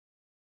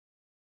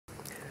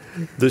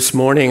This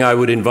morning, I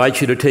would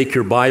invite you to take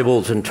your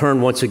Bibles and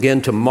turn once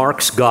again to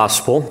Mark's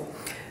Gospel.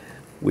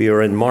 We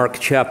are in Mark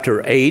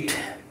chapter 8,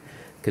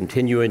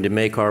 continuing to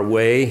make our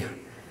way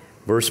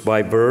verse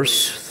by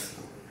verse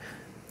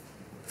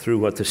through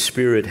what the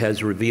Spirit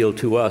has revealed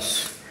to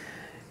us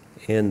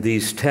in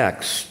these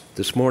texts.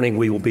 This morning,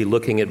 we will be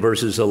looking at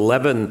verses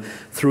 11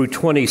 through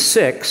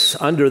 26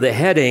 under the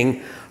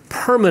heading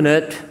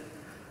Permanent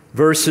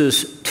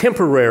versus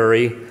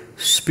Temporary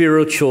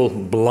Spiritual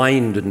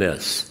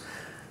Blindness.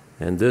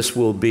 And this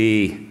will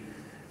be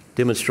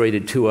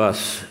demonstrated to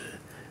us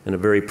in a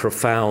very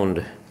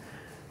profound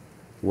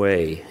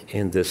way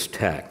in this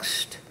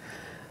text.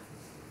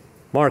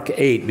 Mark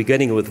 8,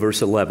 beginning with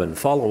verse 11.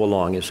 Follow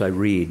along as I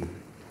read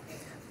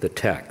the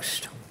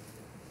text.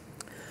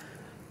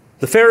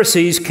 The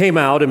Pharisees came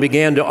out and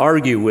began to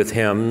argue with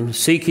him,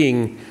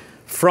 seeking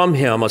from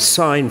him a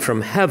sign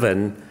from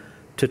heaven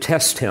to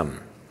test him.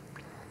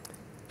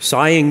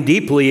 Sighing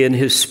deeply in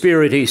his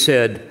spirit, he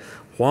said,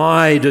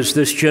 "Why does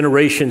this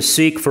generation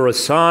seek for a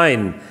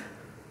sign?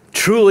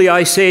 Truly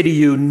I say to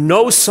you,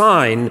 no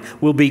sign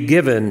will be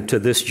given to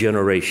this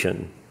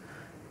generation."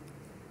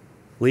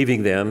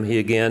 Leaving them, he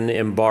again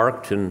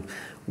embarked and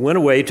went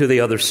away to the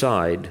other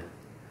side.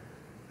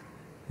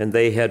 And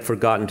they had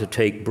forgotten to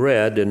take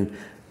bread and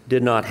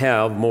did not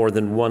have more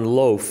than one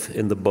loaf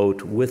in the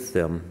boat with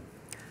them.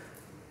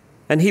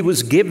 And he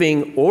was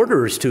giving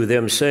orders to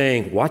them,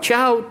 saying, "Watch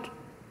out!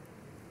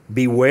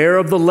 Beware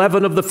of the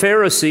leaven of the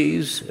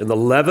Pharisees and the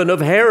leaven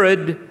of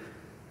Herod."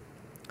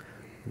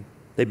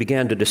 They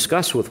began to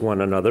discuss with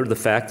one another the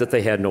fact that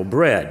they had no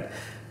bread.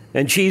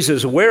 And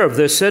Jesus, aware of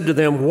this, said to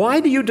them, "Why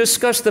do you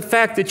discuss the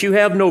fact that you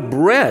have no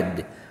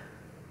bread?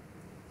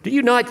 Do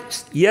you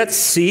not yet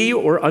see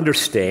or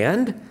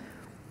understand?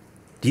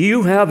 Do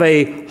you have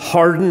a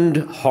hardened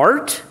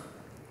heart?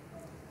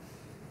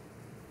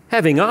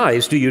 Having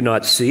eyes, do you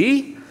not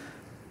see?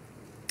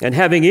 And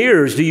having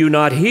ears, do you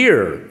not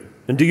hear?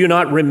 And do you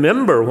not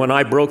remember when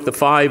I broke the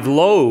 5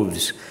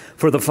 loaves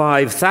for the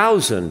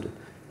 5,000?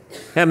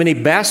 How many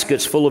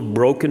baskets full of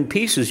broken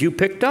pieces you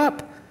picked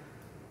up?"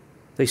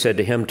 They said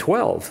to him,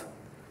 12.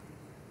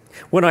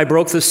 "When I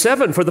broke the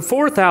 7 for the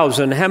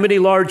 4,000, how many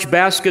large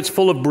baskets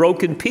full of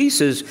broken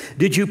pieces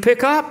did you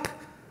pick up?"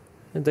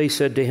 And they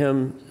said to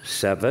him,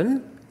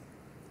 7.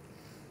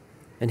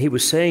 And he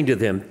was saying to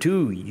them,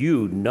 "Do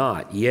you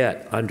not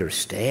yet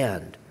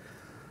understand?"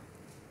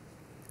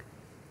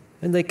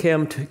 And they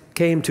came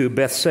to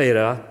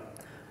Bethsaida,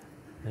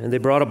 and they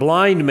brought a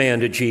blind man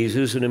to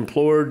Jesus and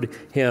implored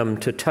him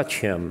to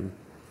touch him.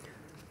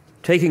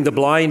 Taking the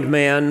blind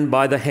man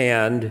by the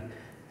hand,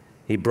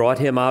 he brought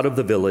him out of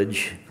the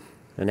village,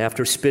 and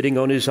after spitting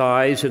on his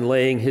eyes and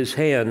laying his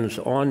hands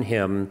on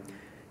him,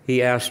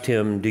 he asked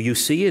him, "Do you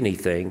see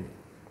anything?"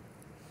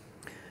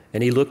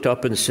 And he looked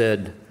up and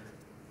said,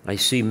 "I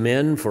see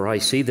men, for I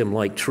see them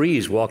like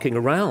trees walking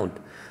around."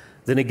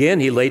 Then again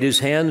he laid his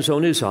hands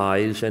on his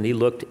eyes, and he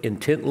looked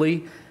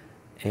intently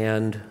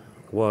and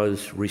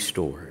was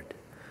restored,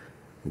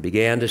 and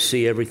began to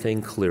see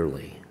everything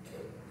clearly.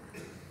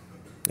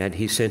 And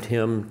he sent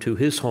him to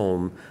his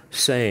home,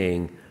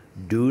 saying,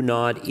 "Do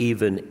not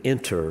even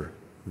enter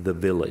the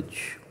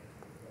village."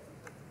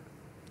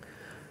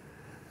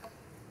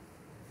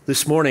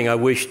 This morning I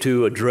wish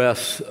to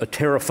address a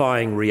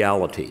terrifying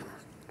reality,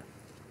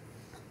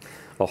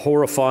 a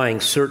horrifying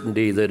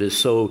certainty that is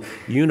so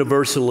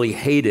universally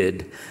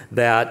hated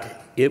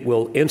that it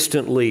will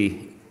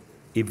instantly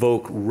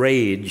evoke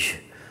rage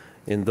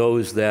in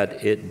those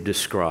that it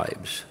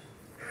describes.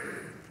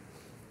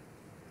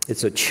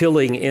 It's a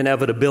chilling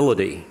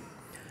inevitability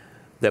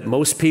that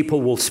most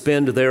people will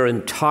spend their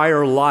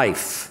entire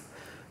life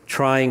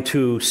trying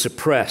to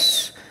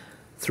suppress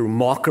through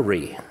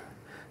mockery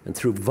and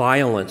through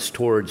violence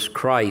towards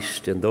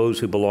Christ and those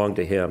who belong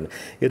to him.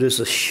 It is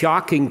a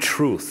shocking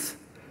truth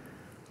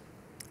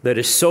that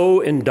is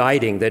so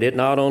indicting that it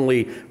not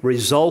only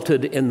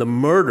resulted in the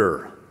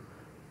murder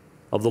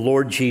of the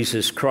Lord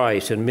Jesus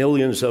Christ and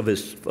millions of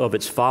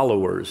its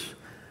followers,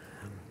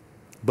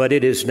 but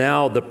it is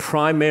now the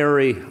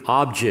primary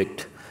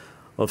object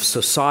of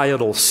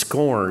societal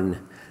scorn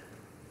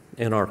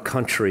in our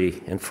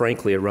country and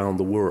frankly around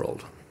the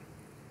world.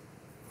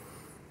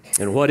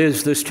 And what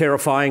is this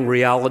terrifying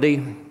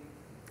reality?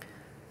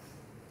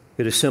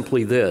 It is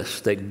simply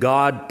this, that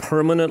God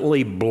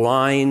permanently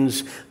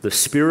blinds the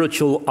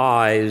spiritual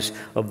eyes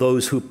of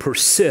those who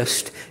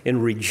persist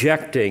in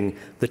rejecting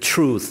the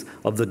truth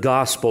of the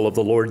gospel of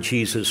the Lord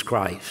Jesus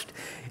Christ.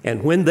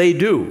 And when they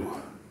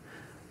do,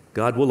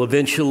 God will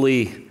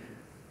eventually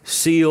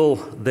seal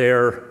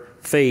their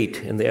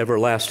fate in the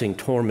everlasting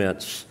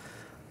torments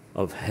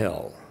of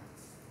hell.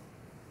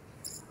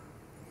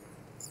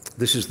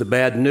 This is the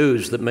bad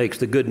news that makes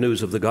the good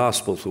news of the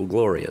gospel so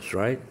glorious,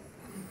 right?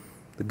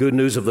 The good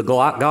news of the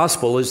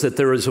gospel is that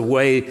there is a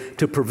way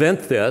to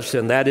prevent this,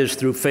 and that is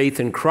through faith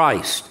in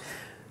Christ,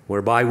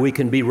 whereby we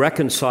can be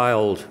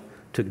reconciled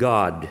to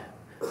God,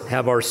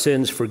 have our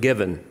sins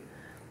forgiven.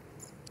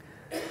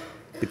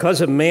 Because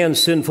of man's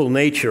sinful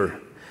nature,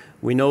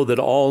 We know that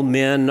all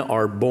men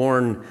are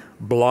born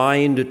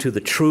blind to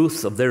the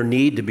truth of their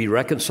need to be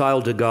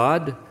reconciled to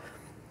God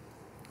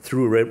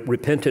through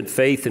repentant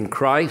faith in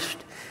Christ.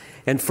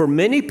 And for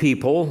many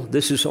people,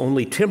 this is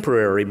only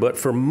temporary, but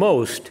for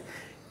most,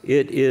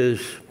 it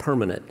is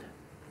permanent.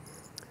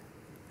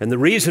 And the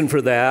reason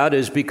for that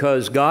is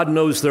because God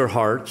knows their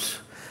hearts,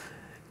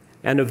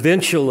 and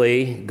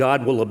eventually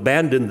God will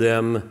abandon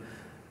them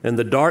in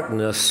the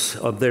darkness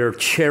of their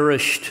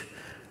cherished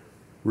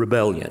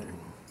rebellion.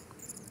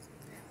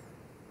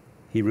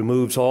 He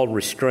removes all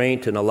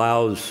restraint and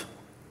allows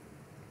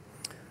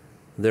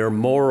their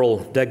moral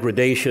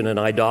degradation and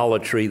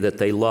idolatry that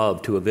they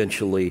love to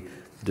eventually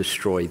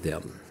destroy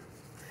them.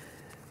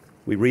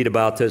 We read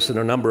about this in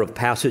a number of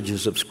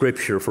passages of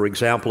Scripture. For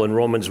example, in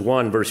Romans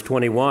 1, verse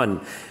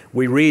 21,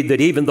 we read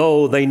that even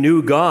though they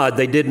knew God,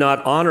 they did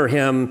not honor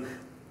him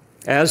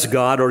as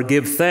God or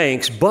give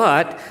thanks,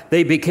 but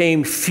they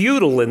became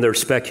futile in their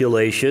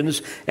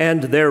speculations,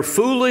 and their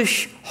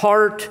foolish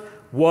heart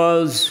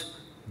was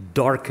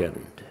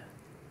darkened.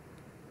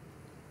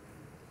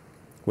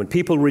 When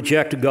people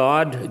reject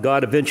God,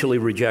 God eventually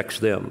rejects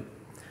them.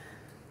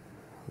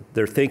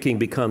 Their thinking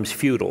becomes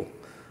futile.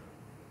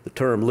 The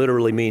term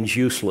literally means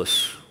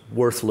useless,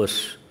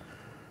 worthless,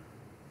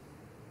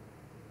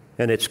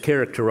 and it's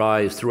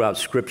characterized throughout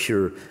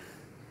Scripture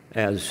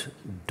as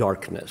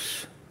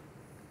darkness.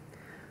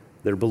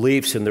 Their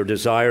beliefs and their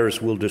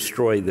desires will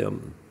destroy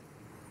them.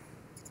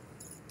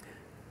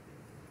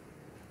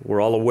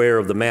 We're all aware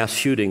of the mass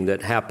shooting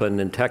that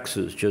happened in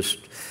Texas just,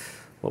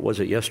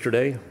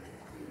 yesterday?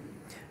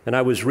 And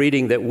I was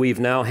reading that we've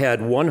now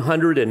had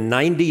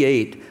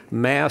 198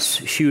 mass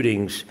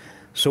shootings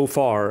so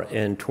far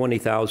in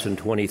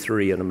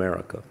 2023 in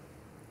America.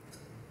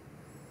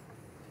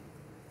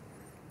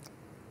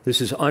 This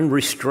is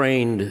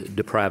unrestrained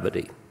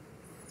depravity.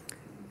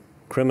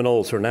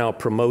 Criminals are now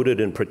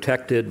promoted and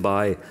protected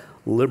by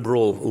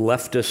liberal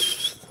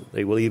leftists.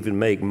 They will even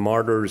make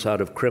martyrs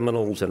out of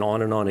criminals, and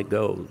on it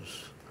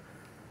goes.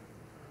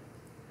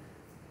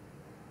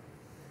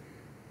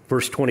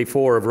 Verse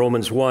 24 of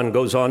Romans 1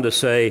 goes on to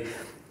say,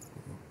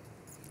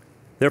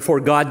 "Therefore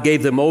God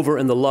gave them over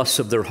in the lusts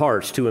of their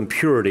hearts to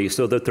impurity,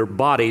 so that their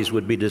bodies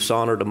would be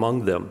dishonored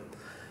among them."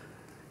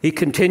 He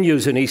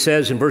continues and he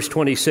says in verse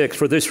 26,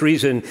 "For this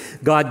reason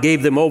God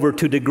gave them over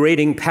to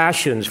degrading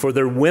passions, for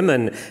their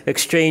women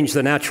exchanged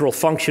the natural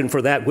function for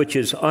that which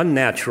is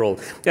unnatural.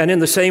 And in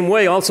the same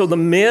way also the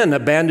men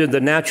abandoned the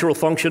natural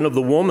function of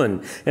the woman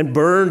and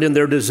burned in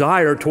their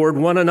desire toward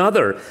one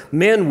another,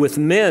 men with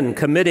men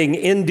committing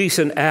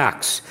indecent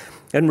acts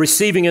and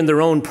receiving in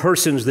their own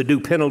persons the due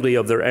penalty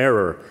of their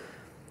error.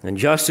 And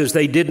just as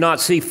they did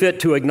not see fit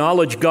to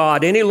acknowledge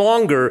God any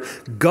longer,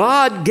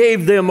 God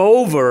gave them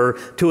over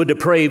to a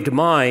depraved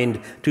mind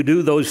to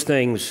do those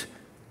things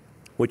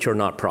which are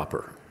not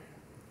proper."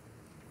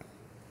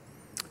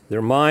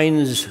 Their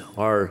minds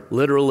are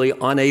literally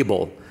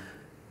unable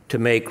to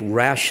make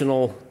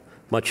rational,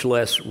 much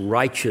less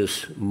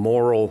righteous,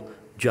 moral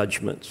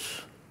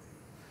judgments.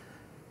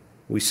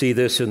 We see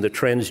this in the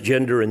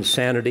transgender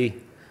insanity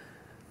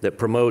that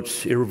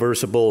promotes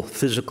irreversible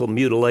physical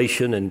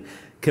mutilation and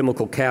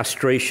chemical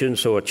castration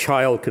so a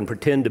child can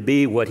pretend to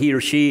be what he or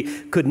she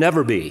could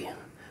never be,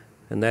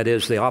 and that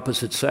is the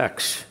opposite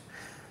sex.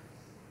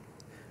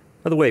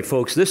 By the way,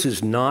 folks, this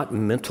is not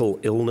mental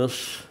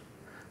illness.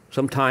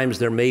 Sometimes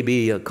there may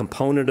be a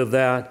component of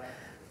that,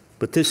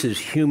 but this is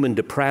human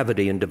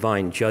depravity and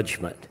divine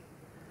judgment.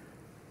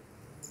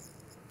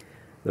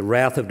 The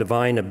wrath of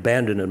divine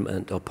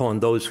abandonment upon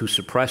those who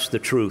suppress the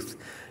truth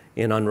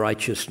in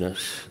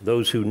unrighteousness,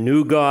 those who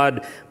knew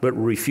God but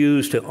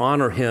refused to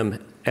honor him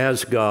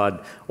as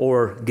God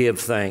or give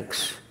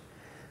thanks.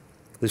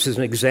 This is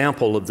an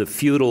example of the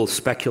futile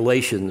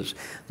speculations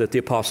that the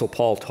Apostle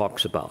Paul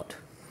talks about.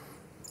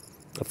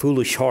 A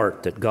foolish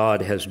heart that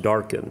God has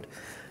darkened.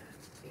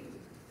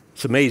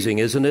 It's amazing,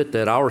 isn't it,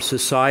 that our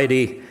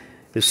society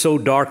is so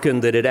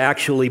darkened that it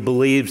actually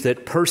believes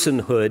that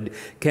personhood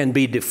can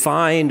be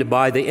defined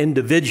by the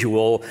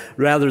individual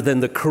rather than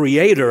the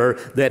Creator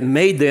that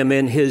made them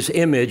in his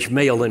image,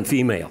 male and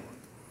female.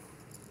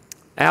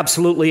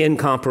 Absolutely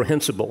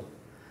incomprehensible.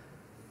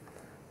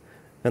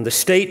 And the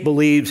state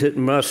believes it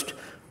must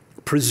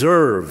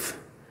preserve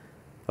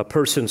a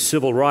person's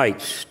civil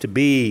rights to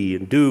be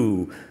and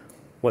do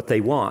what they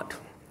want.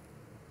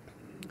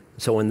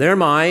 So in their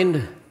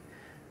mind,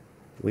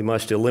 we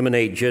must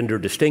eliminate gender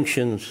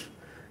distinctions,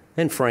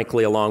 and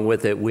frankly, along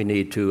with it, we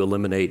need to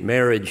eliminate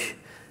marriage,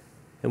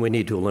 and we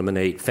need to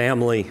eliminate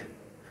family.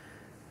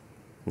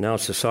 Now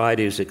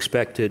society is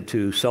expected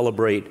to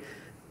celebrate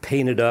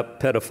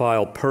painted-up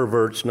pedophile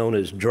perverts known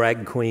as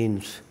drag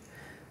queens.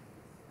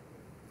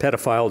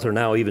 Pedophiles are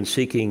now even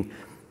seeking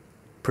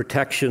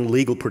protection,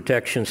 legal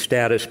protection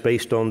status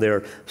based on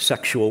their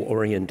sexual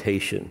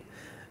orientation.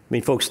 I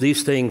mean, folks,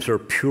 these things are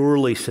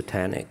purely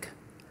satanic.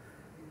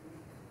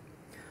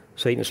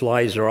 Satan's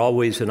lies are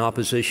always in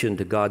opposition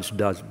to God's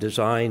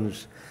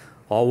designs,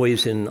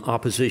 always in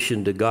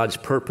opposition to God's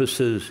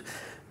purposes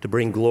to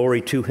bring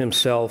glory to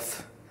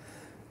himself.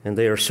 And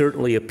they are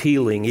certainly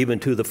appealing even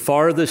to the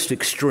farthest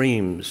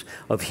extremes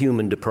of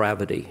human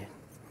depravity.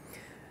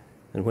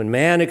 And when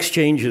man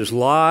exchanges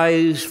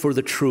lies for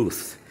the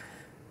truth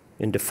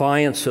in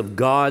defiance of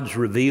God's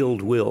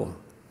revealed will,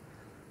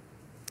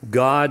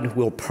 God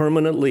will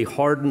permanently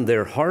harden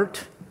their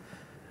heart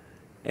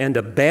and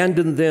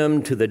abandon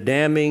them to the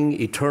damning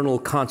eternal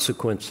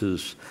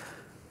consequences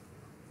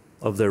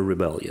of their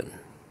rebellion.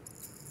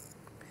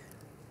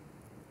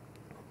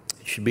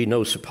 It should be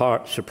no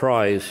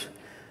surprise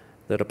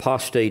that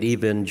apostate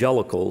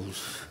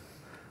evangelicals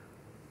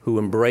who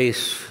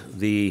embrace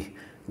the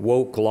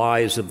woke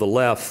lies of the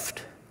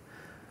left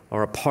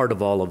are a part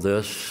of all of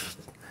this.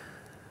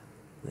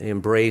 They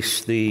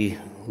embrace the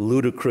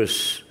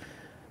ludicrous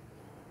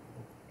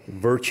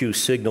virtue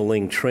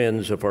signaling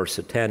trends of our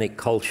satanic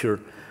culture,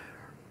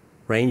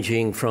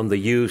 ranging from the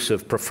use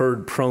of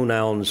preferred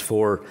pronouns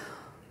for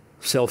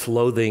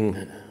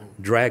self-loathing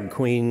drag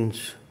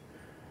queens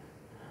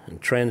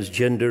and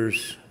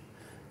transgenders,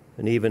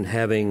 and even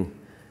having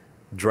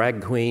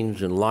drag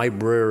queens in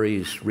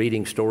libraries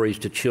reading stories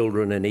to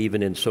children, and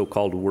even in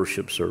so-called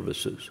worship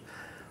services.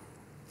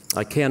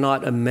 I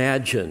cannot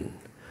imagine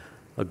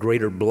a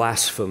greater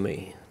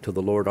blasphemy to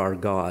the Lord our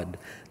God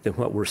than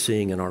what we're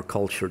seeing in our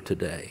culture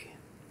today.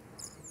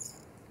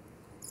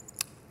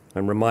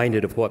 I'm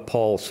reminded of what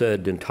Paul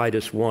said in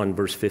Titus 1,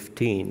 verse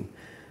 15.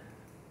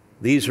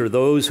 These are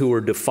those who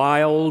are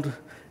defiled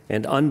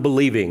and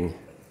unbelieving.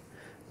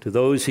 To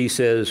those, he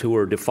says, who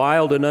are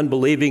defiled and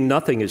unbelieving,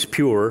 nothing is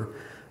pure,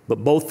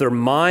 but both their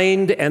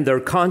mind and their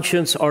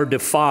conscience are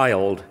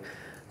defiled.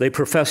 They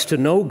profess to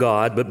know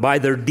God, but by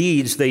their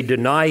deeds they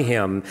deny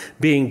him,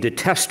 being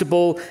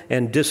detestable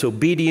and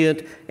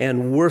disobedient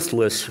and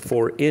worthless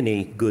for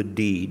any good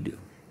deed.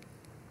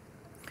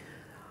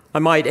 I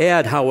might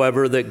add,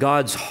 however, that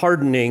God's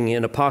hardening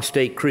in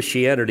apostate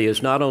Christianity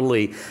is not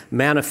only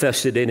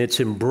manifested in its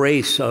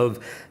embrace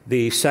of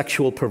the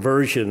sexual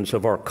perversions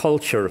of our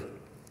culture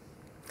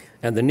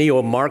and the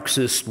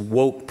neo-Marxist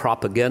woke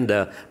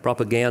propaganda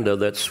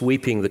that's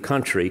sweeping the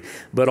country,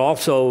 but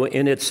also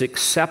in its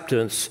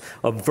acceptance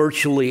of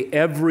virtually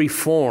every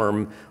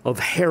form of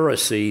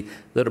heresy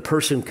that a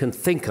person can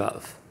think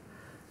of,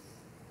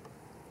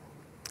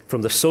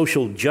 from the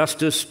social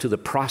justice to the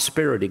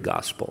prosperity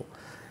gospel.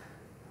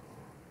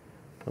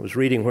 I was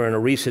reading where in a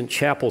recent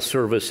chapel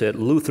service at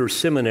Luther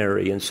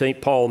Seminary in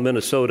St. Paul,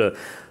 Minnesota,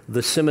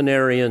 the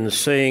seminarians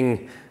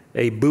sang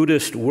a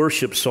Buddhist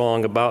worship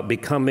song about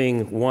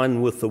becoming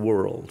one with the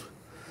world.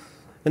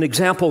 And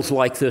examples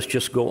like this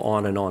just go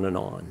on and on and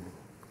on.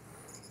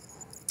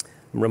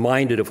 I'm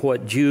reminded of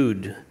what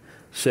Jude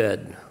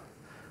said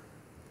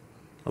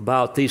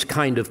about these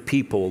kind of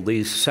people,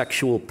 these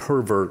sexual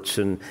perverts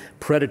and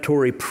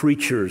predatory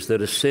preachers that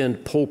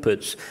ascend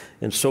pulpits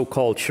in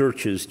so-called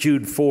churches.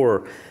 Jude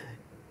 4,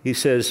 he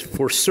says,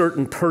 "For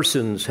certain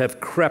persons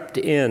have crept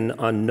in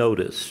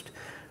unnoticed,"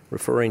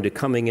 referring to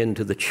coming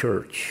into the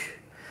church.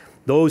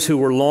 "Those who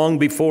were long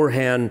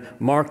beforehand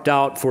marked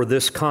out for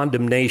this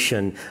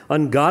condemnation,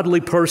 ungodly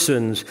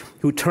persons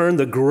who turn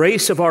the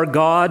grace of our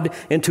God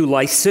into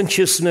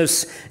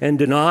licentiousness and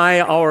deny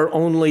our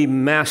only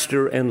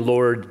Master and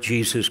Lord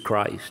Jesus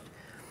Christ."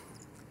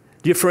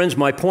 Dear friends,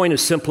 my point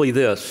is simply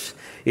this.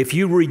 If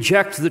you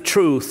reject the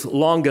truth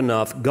long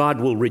enough,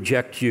 God will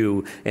reject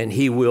you and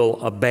he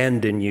will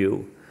abandon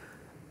you.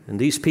 And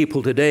these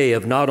people today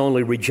have not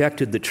only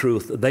rejected the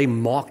truth, they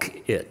mock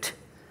it.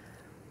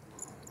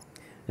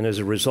 And as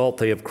a result,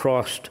 they have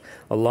crossed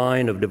a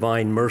line of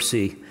divine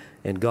mercy,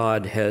 and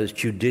God has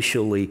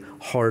judicially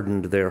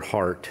hardened their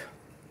heart.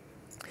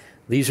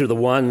 These are the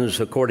ones,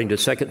 according to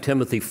 2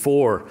 Timothy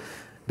 4,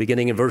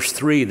 beginning in verse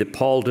 3, that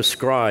Paul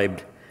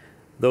described,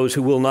 those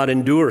who will not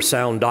endure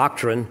sound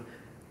doctrine,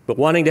 but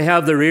wanting to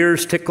have their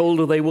ears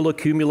tickled, they will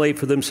accumulate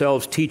for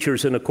themselves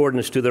teachers in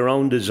accordance to their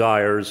own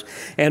desires,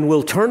 and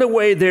will turn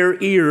away their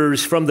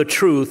ears from the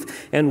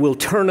truth, and will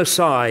turn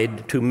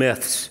aside to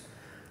myths.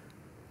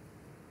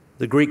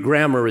 The Greek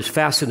grammar is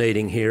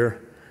fascinating here.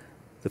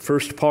 The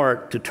first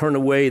part, to turn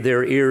away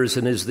their ears,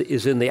 and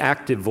is in the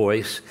active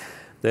voice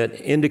that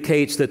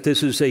indicates that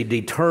this is a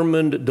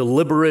determined,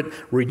 deliberate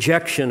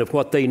rejection of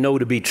what they know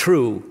to be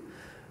true.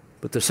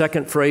 But the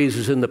second phrase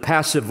is in the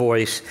passive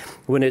voice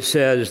when it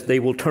says they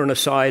will turn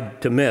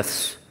aside to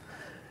myths.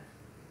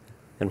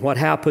 And what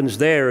happens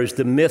there is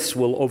the myths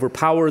will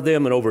overpower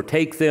them and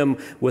overtake them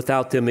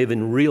without them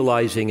even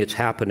realizing it's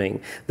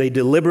happening. They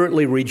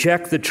deliberately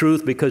reject the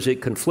truth because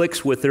it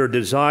conflicts with their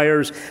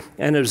desires,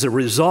 and as a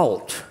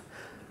result,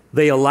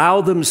 they allow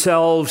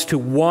themselves to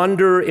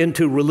wander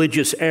into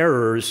religious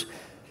errors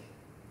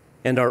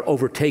and are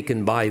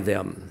overtaken by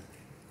them.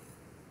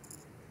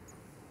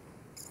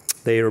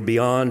 They are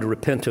beyond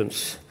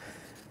repentance,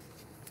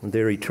 and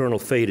their eternal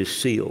fate is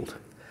sealed.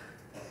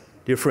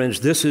 Dear friends,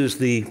 this is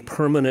the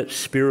permanent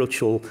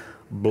spiritual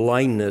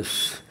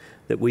blindness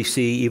that we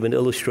see even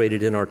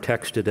illustrated in our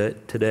text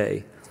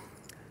today.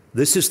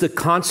 This is the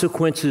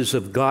consequences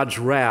of God's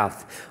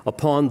wrath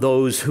upon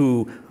those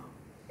who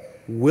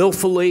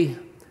willfully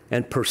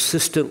and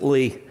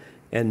persistently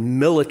and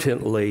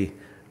militantly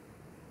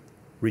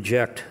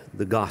reject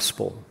the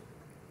gospel.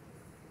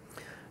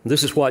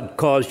 This is what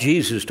caused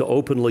Jesus to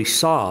openly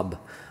sob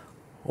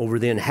over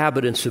the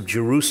inhabitants of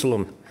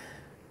Jerusalem,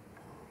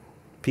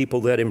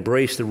 people that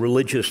embraced the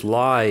religious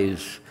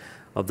lies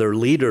of their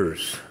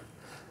leaders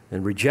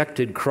and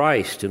rejected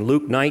Christ. In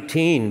Luke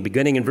 19,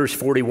 beginning in verse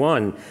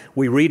 41,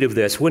 we read of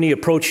this. When he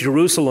approached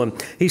Jerusalem,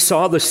 he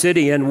saw the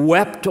city and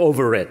wept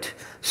over it,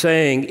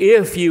 saying,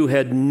 "If you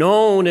had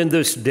known in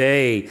this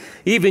day,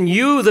 even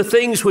you, the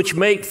things which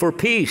make for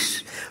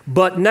peace,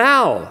 but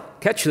now,"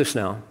 catch this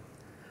now,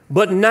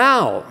 "but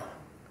now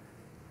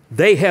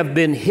they have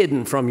been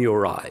hidden from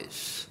your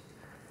eyes.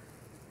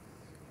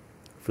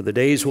 For the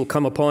days will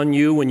come upon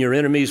you when your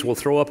enemies will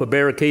throw up a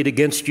barricade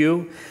against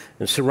you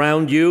and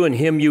surround you and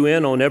hem you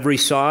in on every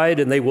side,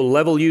 and they will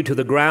level you to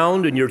the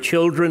ground and your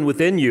children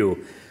within you,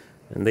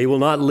 and they will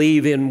not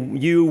leave in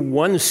you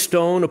one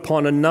stone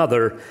upon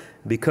another,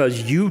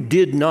 because you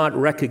did not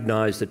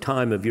recognize the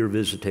time of your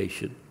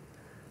visitation."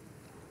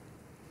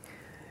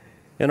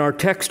 In our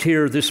text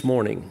here this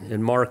morning,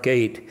 in Mark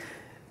 8,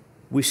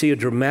 we see a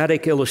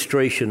dramatic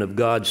illustration of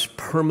God's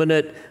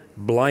permanent,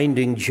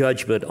 blinding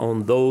judgment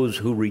on those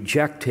who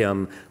reject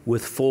him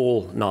with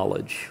full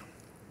knowledge.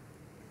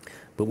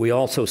 But we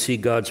also see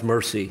God's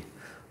mercy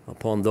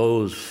upon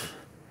those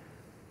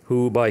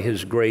who, by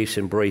his grace,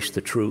 embrace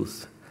the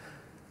truth.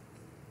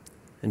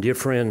 And dear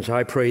friends,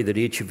 I pray that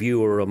each of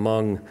you are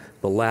among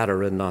the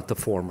latter and not the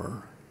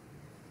former.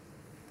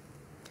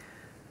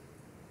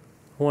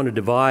 I want to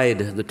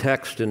divide the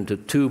text into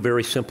two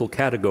very simple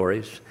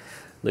categories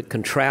that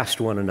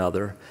contrast one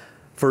another.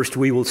 First,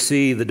 we will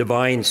see the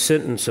divine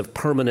sentence of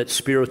permanent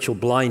spiritual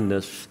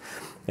blindness.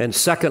 And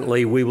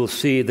secondly, we will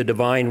see the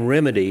divine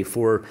remedy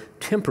for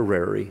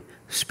temporary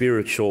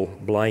spiritual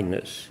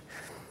blindness.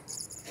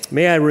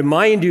 May I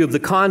remind you of the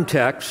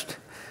context?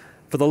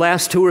 For the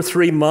last 2 or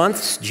 3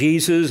 months,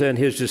 Jesus and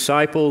his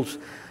disciples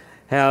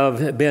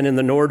have been in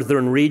the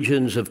northern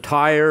regions of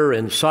Tyre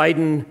and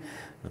Sidon,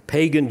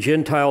 pagan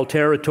Gentile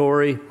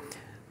territory.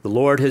 The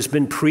Lord has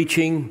been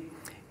preaching.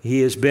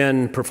 He has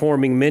been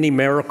performing many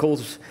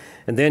miracles.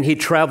 And then he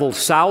traveled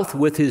south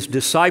with his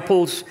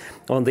disciples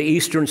on the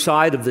eastern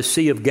side of the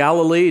Sea of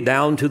Galilee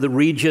down to the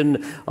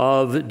region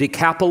of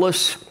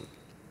Decapolis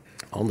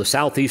on the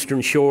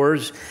southeastern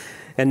shores.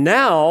 And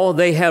now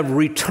they have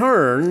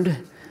returned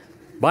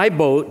by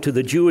boat to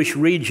the Jewish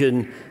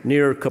region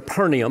near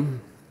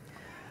Capernaum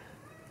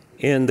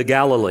in the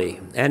Galilee.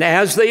 And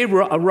as they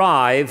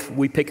arrive,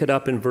 we pick it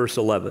up in verse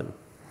 11.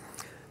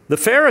 The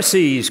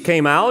Pharisees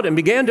came out and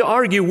began to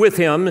argue with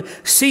him,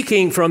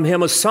 seeking from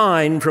him a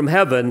sign from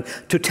heaven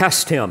to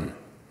test him.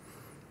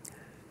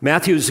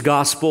 Matthew's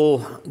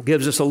gospel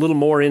gives us a little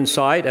more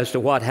insight as to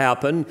what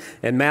happened.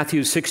 In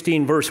Matthew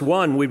 16, verse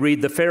 1, we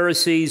read, "The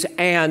Pharisees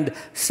and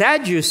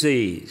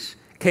Sadducees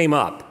came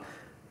up,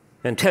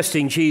 and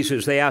testing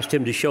Jesus, they asked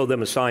him to show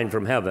them a sign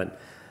from heaven."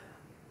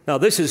 Now,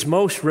 this is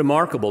most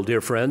remarkable, dear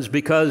friends,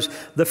 because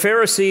the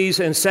Pharisees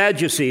and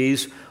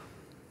Sadducees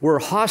were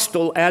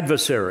hostile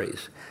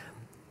adversaries.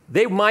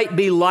 They might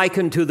be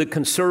likened to the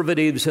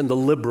conservatives and the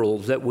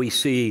liberals that we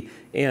see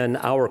in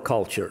our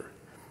culture.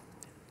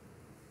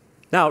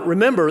 Now,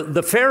 remember,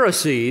 the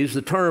Pharisees,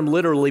 the term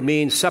literally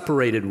means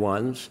separated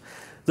ones.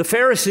 The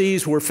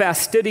Pharisees were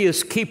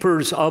fastidious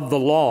keepers of the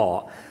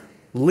law,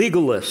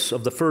 legalists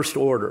of the first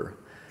order.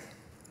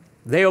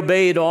 They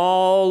obeyed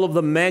all of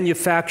the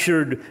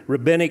manufactured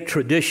rabbinic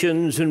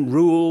traditions and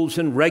rules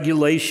and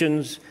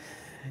regulations,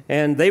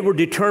 and they were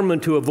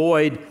determined to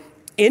avoid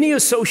any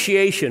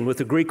association with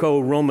the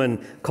Greco-Roman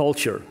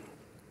culture.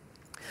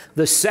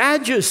 The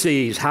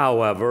Sadducees,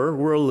 however,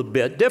 were a little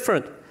bit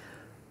different.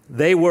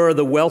 They were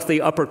the wealthy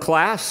upper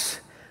class.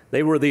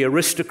 They were the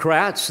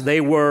aristocrats.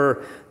 They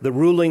were the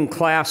ruling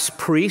class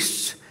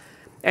priests.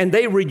 And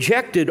they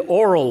rejected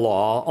oral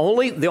law.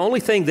 The only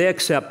thing they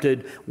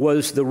accepted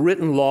was the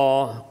written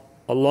law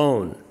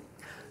alone.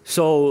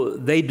 So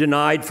they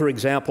denied, for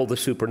example, the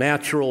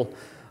supernatural.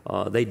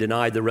 They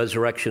denied the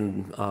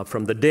resurrection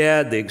from the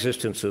dead, the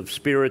existence of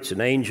spirits and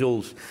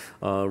angels,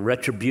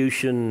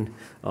 retribution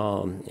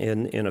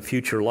in a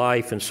future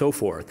life, and so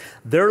forth.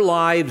 Their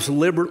lives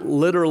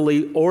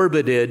literally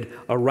orbited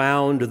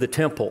around the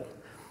temple.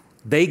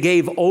 They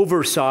gave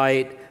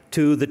oversight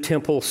to the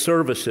temple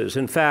services.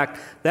 In fact,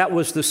 that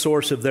was the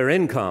source of their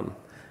income,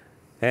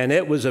 and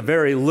it was a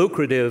very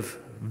lucrative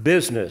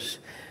business.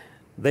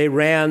 They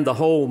ran the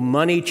whole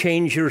money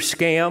changer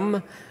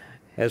scam,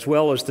 as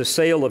well as the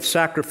sale of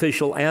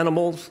sacrificial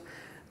animals.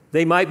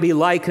 They might be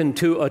likened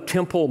to a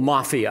temple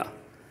mafia.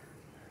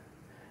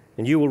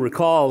 And you will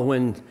recall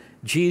when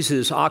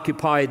Jesus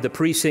occupied the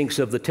precincts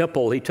of the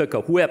temple, he took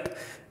a whip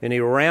and he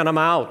ran them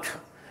out.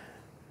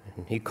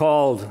 He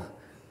called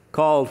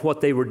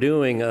what they were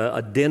doing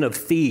a den of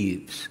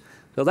thieves.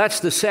 So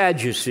that's the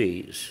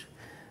Sadducees.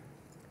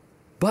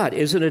 But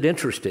isn't it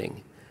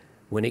interesting?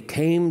 When it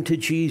came to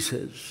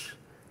Jesus,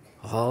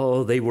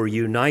 they were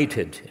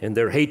united in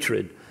their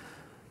hatred.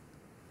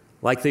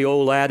 Like the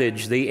old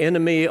adage, the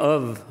enemy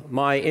of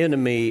my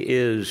enemy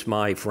is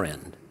my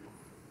friend.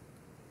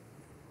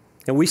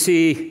 And we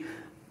see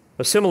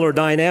A similar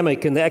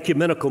dynamic in the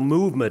ecumenical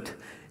movement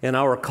in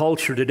our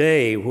culture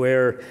today,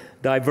 where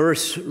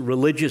diverse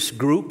religious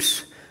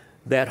groups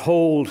that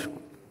hold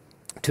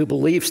to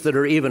beliefs that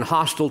are even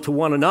hostile to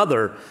one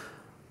another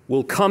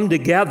will come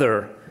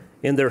together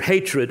in their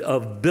hatred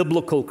of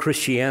biblical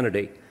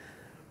Christianity.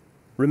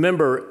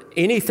 Remember,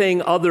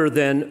 anything other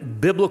than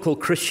biblical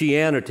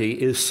Christianity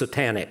is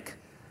satanic.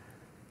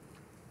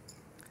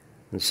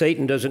 And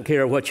Satan doesn't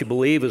care what you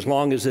believe as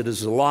long as it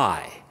is a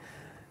lie.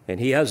 And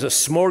he has a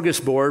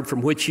smorgasbord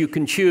from which you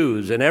can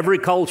choose in every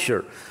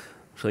culture,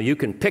 so you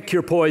can pick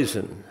your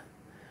poison.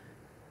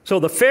 So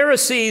the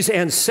Pharisees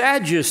and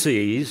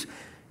Sadducees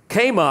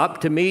came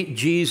up to meet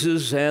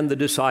Jesus and the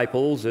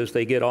disciples as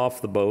they get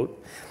off the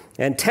boat.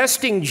 And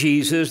testing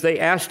Jesus, they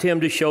asked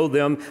him to show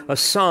them a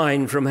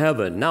sign from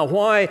heaven. Now,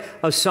 why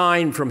a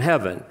sign from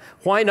heaven?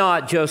 Why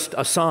not just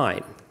a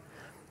sign?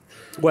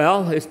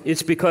 Well,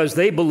 it's because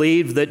they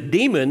believed that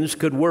demons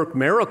could work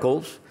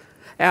miracles.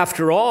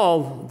 After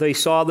all, they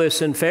saw this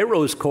in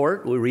Pharaoh's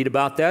court. We read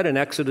about that in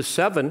Exodus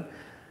 7.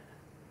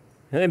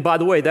 And by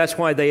the way, that's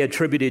why they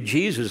attributed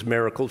Jesus'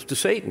 miracles to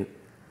Satan.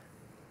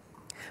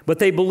 But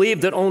they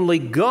believed that only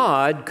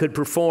God could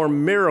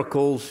perform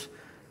miracles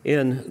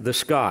in the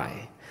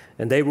sky.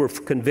 And they were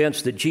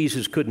convinced that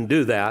Jesus couldn't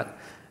do that,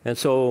 and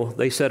so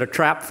they set a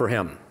trap for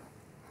him.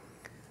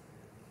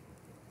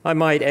 I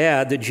might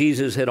add that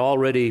Jesus had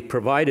already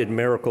provided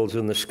miracles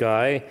in the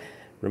sky.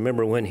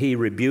 Remember when he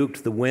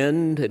rebuked the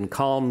wind and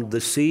calmed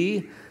the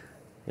sea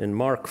in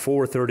Mark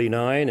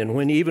 4:39,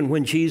 and even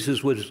when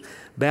Jesus was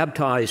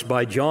baptized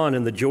by John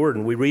in the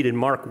Jordan, we read in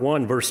Mark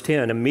 1, verse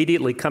 10,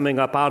 immediately coming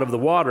up out of the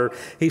water,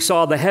 he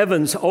saw the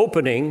heavens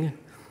opening.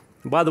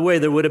 By the way,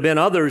 there would have been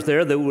others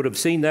there that would have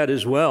seen that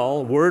as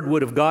well. Word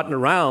would have gotten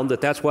around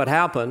that that's what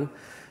happened.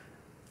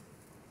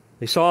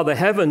 He saw the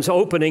heavens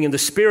opening and the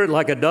Spirit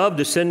like a dove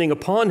descending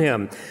upon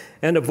him.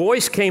 And a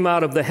voice came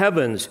out of the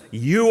heavens,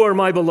 "You are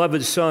my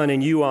beloved Son,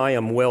 in you I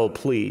am well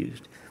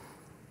pleased."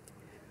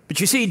 But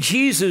you see,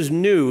 Jesus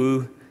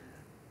knew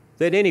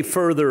that any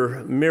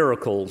further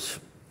miracles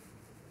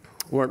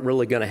weren't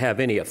really going to have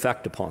any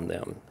effect upon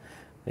them.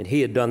 And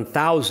he had done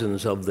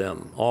thousands of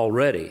them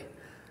already.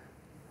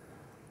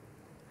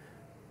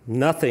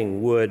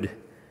 Nothing would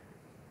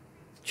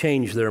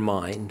change their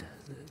mind.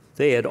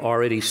 They had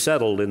already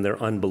settled in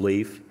their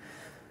unbelief.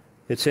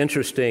 It's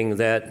interesting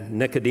that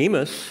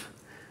Nicodemus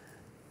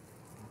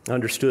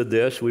understood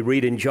this. We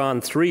read in John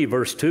 3,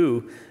 verse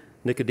 2,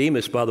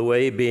 Nicodemus, by the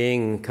way,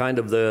 being kind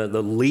of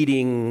the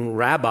leading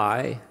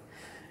rabbi,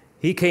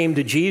 he came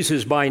to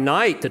Jesus by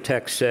night, the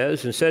text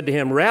says, and said to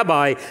him,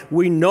 "Rabbi,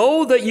 we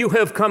know that you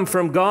have come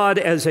from God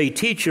as a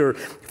teacher,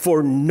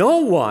 for no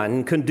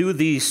one can do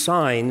these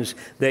signs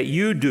that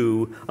you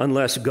do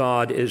unless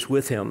God is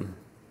with him."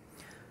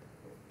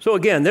 So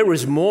again, there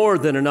was more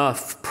than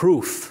enough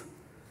proof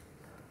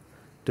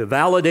to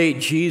validate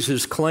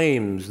Jesus'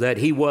 claims that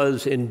he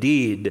was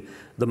indeed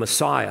the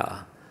Messiah,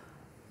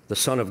 the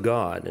Son of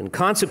God. And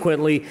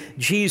consequently,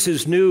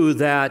 Jesus knew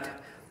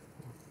that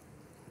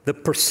the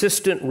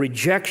persistent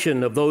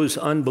rejection of those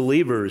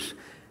unbelievers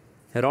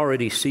had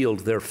already sealed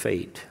their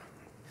fate.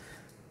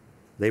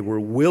 They were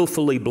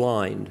willfully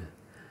blind.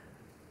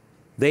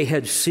 They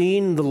had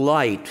seen the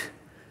light,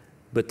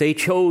 but they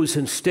chose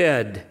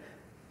instead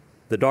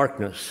the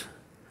darkness.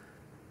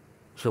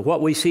 So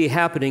what we see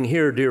happening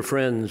here, dear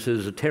friends,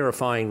 is a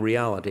terrifying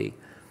reality.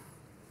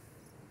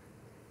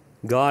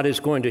 God is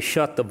going to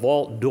shut the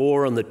vault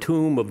door on the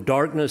tomb of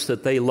darkness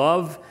that they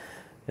love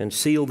and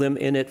seal them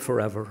in it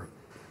forever.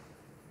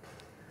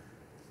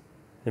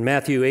 In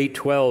Matthew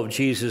 8:12,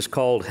 Jesus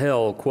called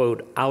hell,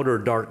 quote, outer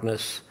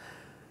darkness.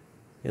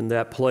 In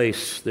that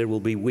place there will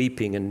be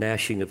weeping and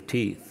gnashing of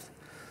teeth.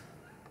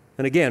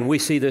 And again, we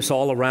see this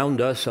all around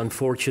us,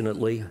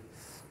 unfortunately.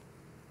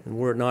 And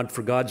were it not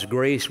for God's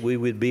grace, we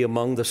would be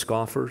among the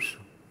scoffers.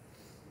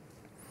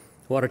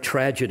 What a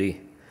tragedy.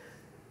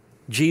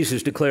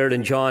 Jesus declared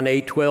in John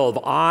 8:12,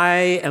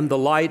 "I am the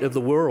light of the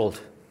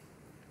world.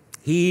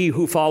 He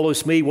who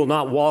follows me will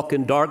not walk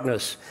in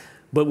darkness,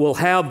 but will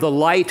have the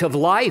light of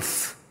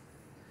life."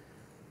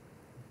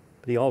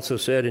 But he also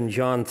said in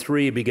John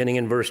 3, beginning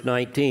in verse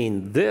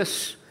 19,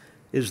 "This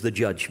is the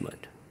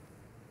judgment,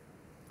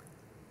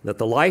 that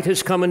the light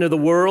has come into the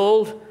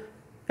world,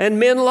 and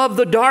men love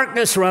the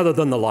darkness rather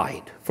than the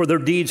light, for their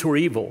deeds were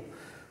evil.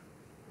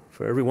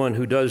 For everyone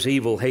who does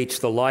evil hates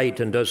the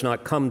light and does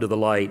not come to the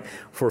light,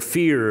 for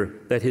fear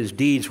that his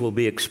deeds will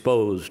be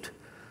exposed."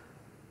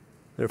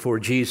 Therefore,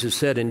 Jesus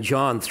said in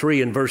John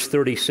 3 and verse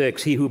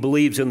 36, "He who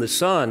believes in the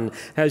Son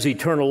has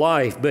eternal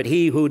life, but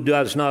he who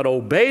does not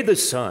obey the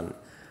Son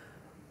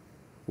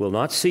will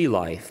not see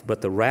life,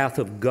 but the wrath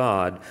of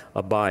God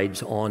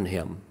abides on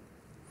him."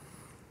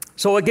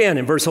 So again,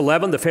 in verse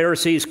 11, the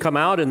Pharisees come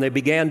out and they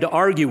began to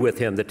argue with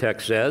him, the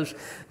text says.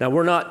 Now,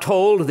 we're not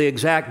told the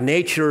exact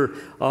nature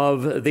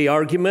of the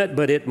argument,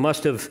 but it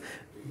must have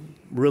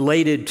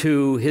related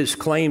to his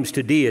claims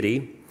to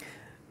deity,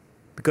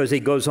 because he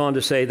goes on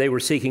to say they were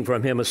seeking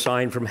from him a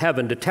sign from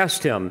heaven to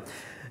test him.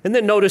 And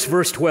then notice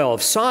verse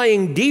 12,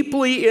 "Sighing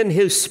deeply in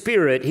his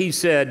spirit, he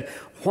said,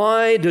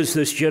 Why does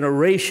this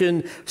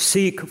generation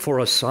seek for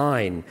a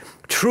sign?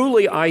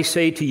 Truly I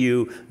say to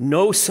you,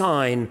 no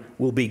sign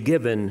will be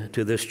given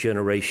to this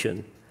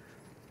generation.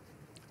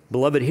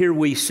 Beloved, here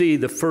we see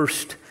the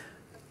first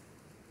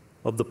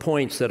of the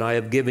points that I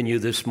have given you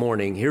this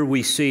morning. Here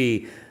we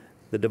see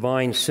the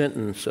divine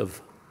sentence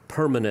of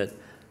permanent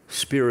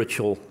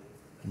spiritual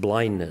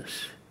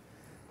blindness.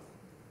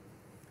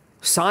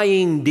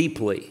 Sighing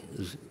deeply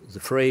is the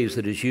phrase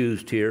that is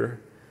used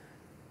here.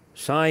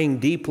 Sighing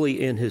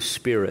deeply in his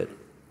spirit.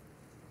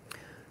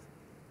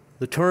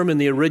 The term in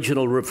the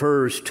original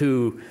refers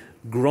to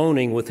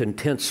groaning with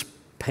intense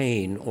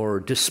pain or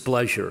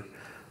displeasure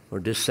or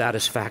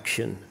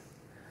dissatisfaction.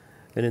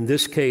 And in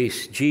this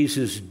case,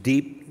 Jesus'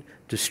 deep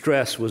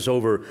distress was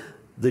over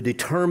the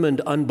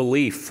determined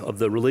unbelief of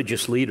the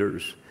religious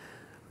leaders,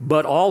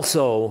 but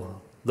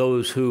also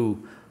those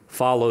who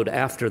followed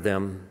after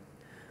them.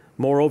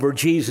 Moreover,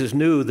 Jesus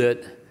knew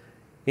that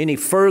any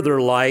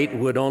further light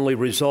would only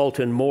result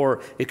in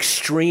more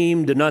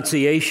extreme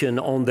denunciation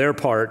on their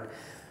part,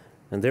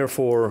 and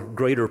therefore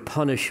greater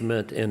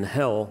punishment in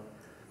hell.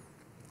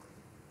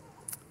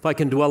 If I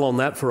can dwell on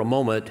that for a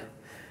moment,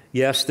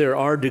 yes, there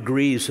are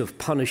degrees of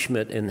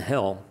punishment in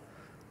hell.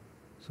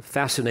 It's a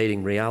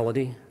fascinating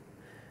reality.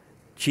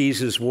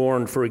 Jesus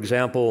warned, for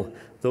example,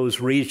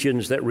 those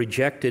regions that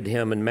rejected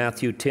him in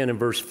Matthew 10 and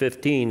verse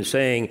 15,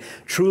 saying,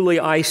 "Truly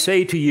I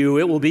say to you,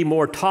 it will be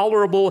more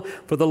tolerable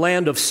for the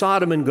land of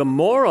Sodom and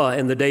Gomorrah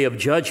in the day of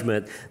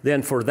judgment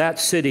than for that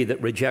city that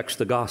rejects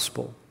the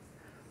gospel."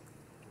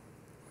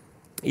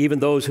 Even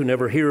those who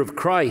never hear of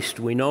Christ,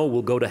 we know,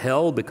 will go to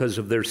hell because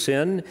of their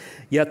sin,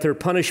 yet their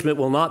punishment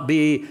will not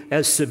be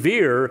as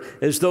severe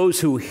as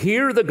those who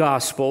hear the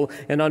gospel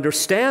and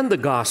understand the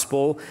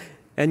gospel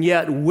and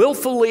yet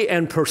willfully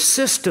and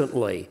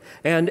persistently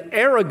and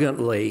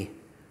arrogantly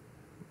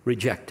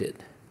reject it.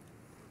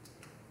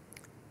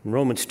 In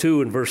Romans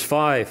 2 and verse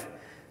 5,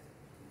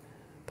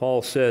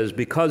 Paul says,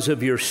 "Because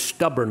of your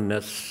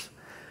stubbornness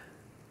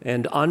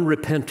and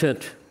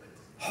unrepentant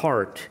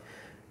heart,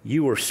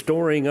 you are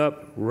storing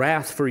up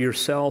wrath for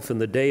yourself in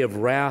the day of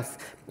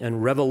wrath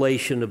and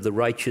revelation of the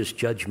righteous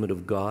judgment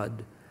of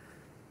God."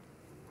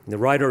 The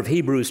writer of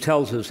Hebrews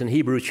tells us in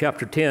Hebrews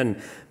chapter 10,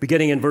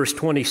 beginning in verse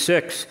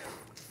 26,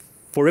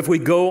 "For if we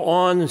go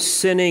on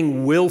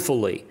sinning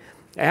willfully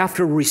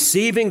after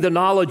receiving the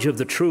knowledge of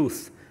the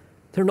truth,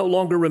 there no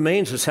longer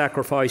remains a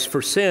sacrifice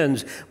for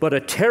sins, but a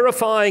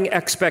terrifying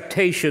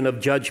expectation of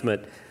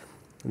judgment."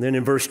 And then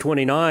in verse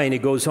 29, he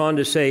goes on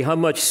to say, "How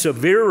much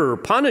severer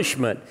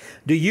punishment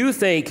do you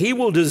think he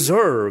will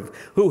deserve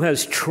who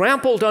has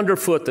trampled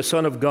underfoot the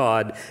Son of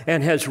God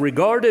and has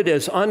regarded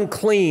as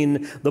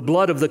unclean the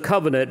blood of the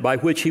covenant by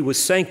which he was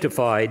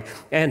sanctified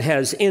and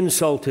has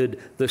insulted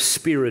the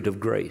Spirit of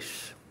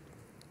grace?"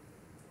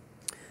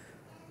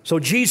 So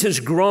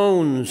Jesus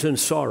groans in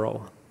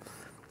sorrow.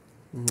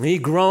 He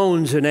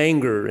groans in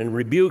anger and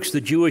rebukes the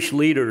Jewish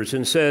leaders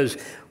and says,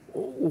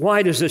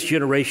 "Why does this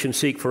generation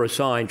seek for a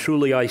sign?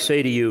 Truly I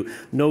say to you,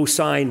 no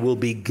sign will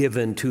be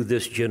given to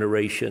this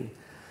generation."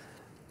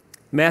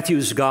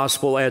 Matthew's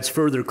gospel adds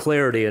further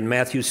clarity in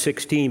Matthew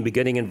 16,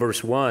 beginning in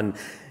verse 1.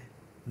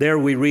 There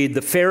we read,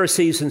 "The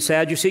Pharisees and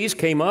Sadducees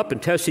came up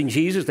and testing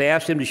Jesus. They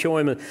asked him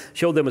to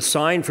show them a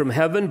sign from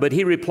heaven, but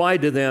he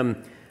replied to them,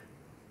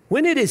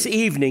 'When it is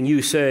evening,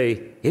 you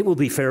say, it will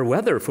be fair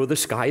weather, for the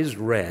sky is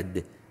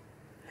red.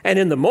 And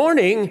in the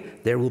morning,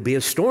 there will be a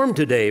storm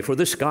today, for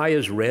the sky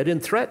is red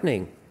and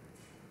threatening.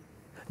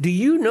 Do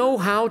you know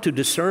how to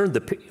discern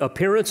the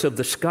appearance of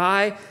the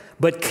sky,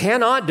 but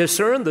cannot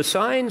discern the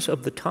signs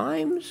of the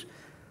times?'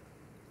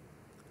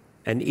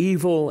 An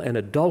evil and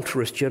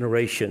adulterous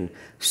generation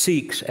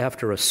seeks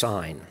after a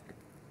sign,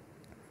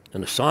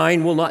 and a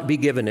sign will not be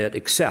given it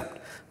except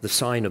the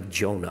sign of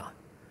Jonah."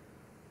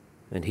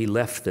 And he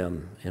left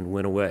them and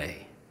went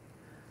away.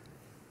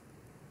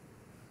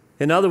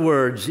 In other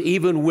words,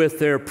 even with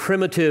their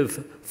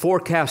primitive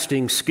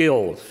forecasting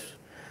skills,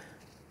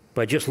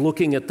 by just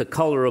looking at the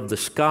color of the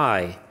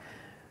sky,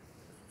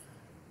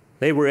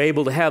 they were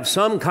able to have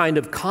some kind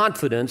of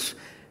confidence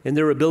in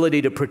their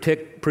ability to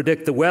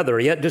predict the weather.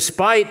 Yet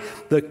despite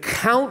the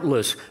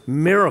countless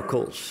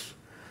miracles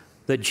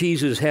that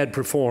Jesus had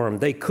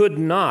performed, they could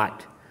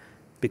not,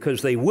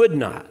 because they would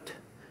not,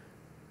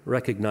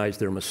 recognize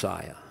their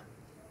Messiah.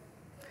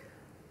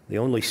 The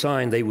only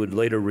sign they would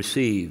later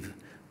receive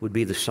would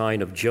be the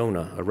sign of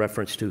Jonah, a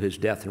reference to his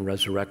death and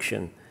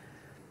resurrection.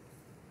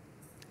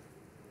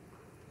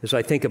 As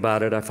I think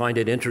about it, I find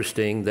it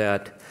interesting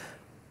that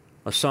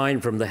a sign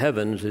from the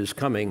heavens is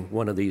coming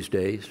one of these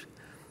days.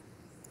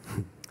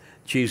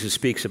 Jesus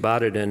speaks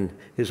about it in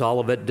his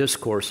Olivet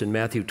Discourse in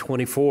Matthew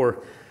 24,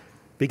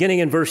 beginning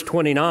in verse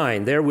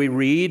 29. There we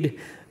read,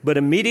 "But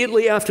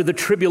immediately after the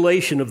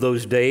tribulation of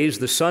those days,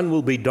 the sun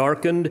will be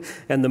darkened,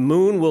 and the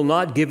moon will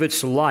not give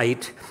its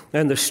light,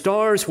 and the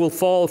stars will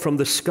fall from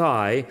the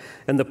sky,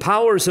 and the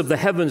powers of the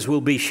heavens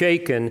will be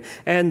shaken,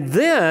 and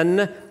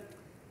then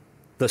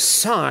the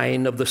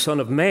sign of the Son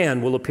of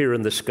Man will appear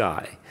in the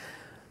sky."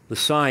 The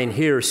sign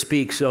here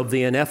speaks of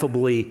the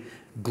ineffably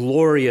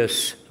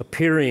glorious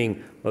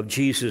appearing of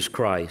Jesus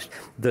Christ.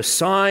 The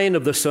sign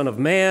of the Son of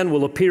Man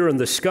will appear in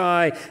the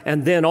sky,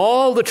 and then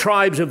all the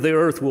tribes of the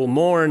earth will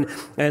mourn,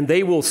 and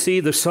they will see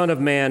the Son of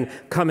Man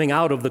coming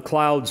out of the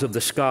clouds of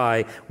the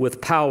sky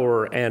with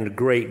power and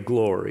great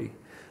glory.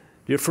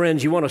 Dear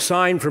friends, you want a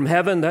sign from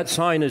heaven? That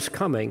sign is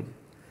coming.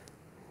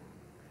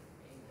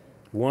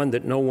 One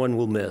that no one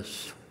will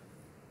miss.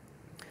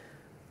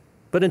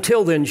 But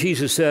until then,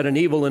 Jesus said, an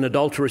evil and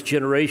adulterous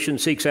generation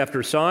seeks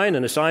after a sign,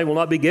 and a sign will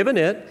not be given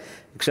it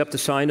except the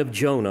sign of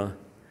Jonah.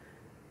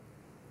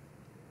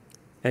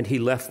 And he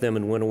left them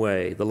and went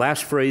away. The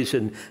last phrase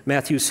in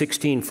Matthew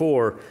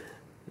 16:4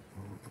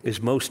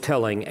 is most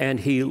telling.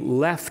 And he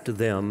left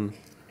them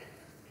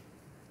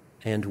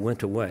and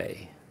went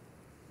away.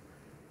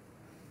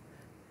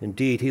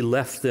 Indeed, he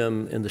left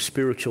them in the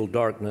spiritual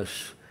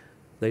darkness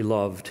they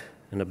loved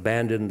and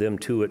abandoned them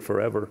to it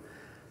forever.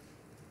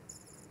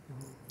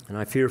 And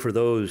I fear for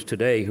those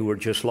today who are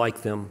just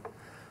like them.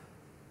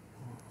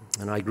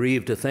 And I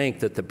grieve to think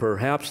that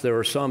perhaps there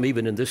are some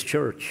even in this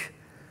church.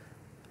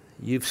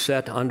 You've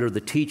sat under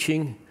the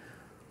teaching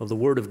of the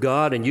Word of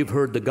God, and you've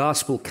heard the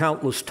gospel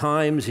countless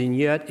times, and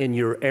yet in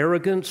your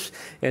arrogance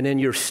and in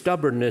your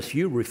stubbornness,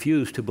 you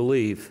refuse to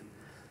believe.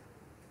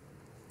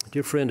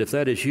 Dear friend, if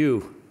that is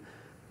you,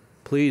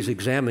 please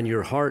examine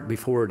your heart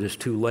before it is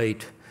too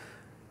late,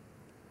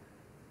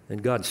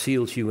 and God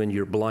seals you in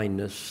your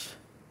blindness.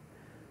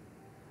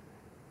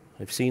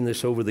 I've seen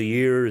this over the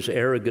years,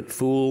 arrogant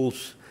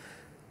fools,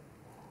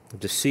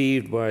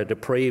 deceived by a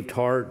depraved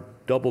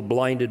heart,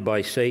 double-blinded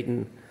by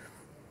Satan.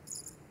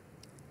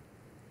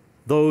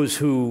 Those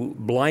who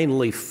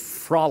blindly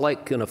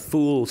frolic in a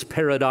fool's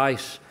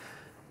paradise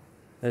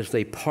as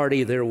they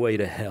party their way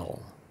to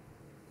hell.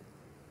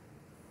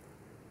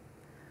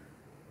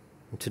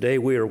 And today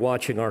we are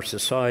watching our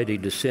society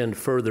descend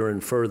further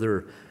and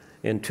further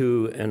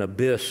into an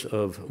abyss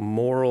of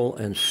moral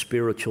and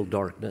spiritual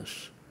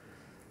darkness.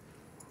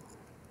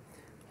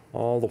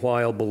 All the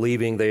while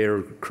believing they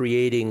are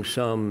creating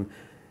some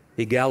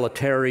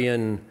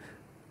egalitarian,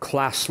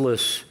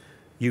 classless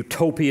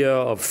utopia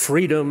of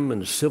freedom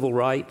and civil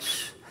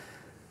rights,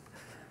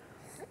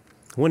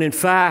 when in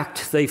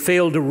fact they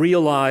fail to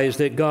realize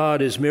that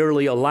God is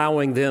merely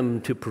allowing them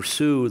to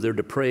pursue their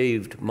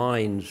depraved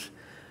minds,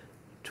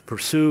 to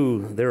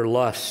pursue their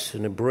lusts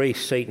and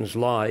embrace Satan's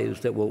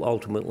lies that will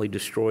ultimately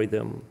destroy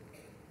them.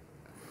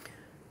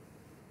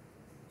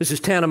 This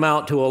is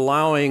tantamount to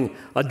allowing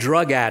a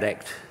drug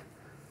addict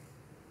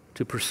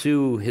to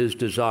pursue his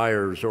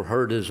desires or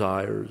her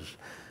desires,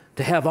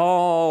 to have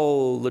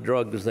all the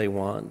drugs they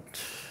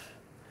want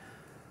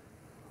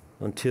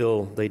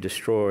until they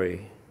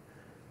destroy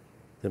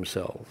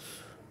themselves.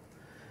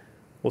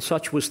 Well,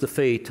 such was the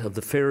fate of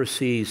the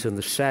Pharisees and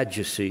the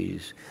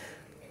Sadducees,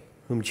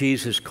 whom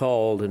Jesus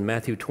called in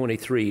Matthew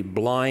 23,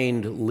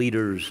 blind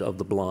leaders of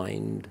the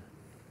blind.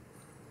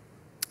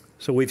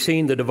 So we've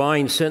seen the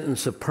divine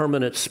sentence of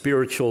permanent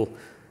spiritual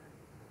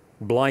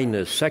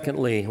blindness.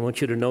 Secondly, I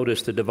want you to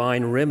notice the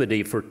divine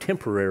remedy for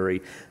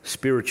temporary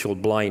spiritual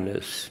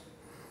blindness.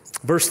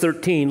 Verse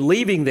 13,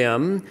 leaving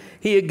them,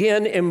 he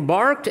again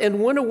embarked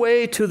and went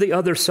away to the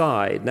other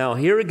side. Now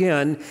here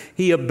again,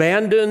 he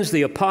abandons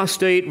the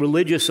apostate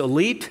religious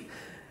elite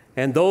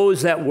and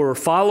those that were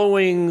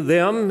following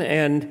them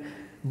and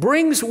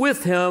brings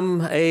with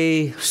him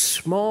a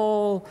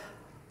small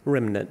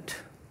remnant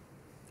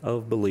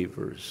of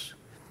believers,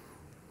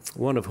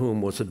 one of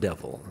whom was a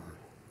devil.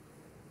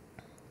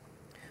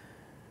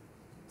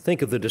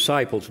 Think of the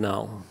disciples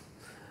now.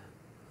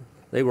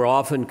 They were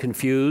often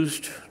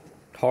confused,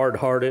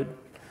 hard-hearted.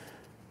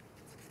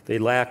 They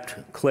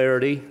lacked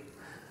clarity,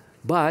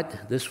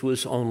 but this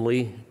was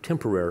only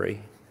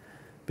temporary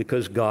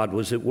because God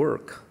was at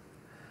work.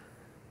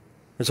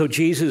 And so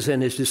Jesus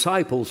and his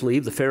disciples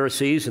leave the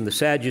Pharisees and the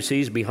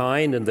Sadducees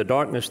behind in the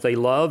darkness they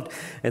loved,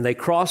 and they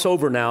cross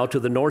over now to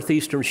the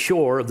northeastern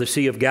shore of the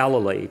Sea of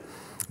Galilee.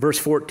 Verse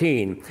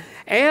 14,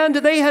 and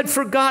they had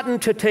forgotten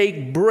to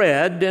take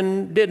bread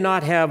and did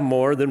not have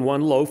more than one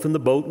loaf in the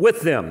boat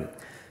with them.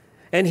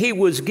 And he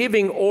was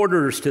giving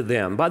orders to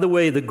them. By the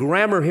way, the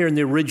grammar here in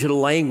the original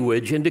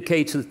language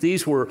indicates that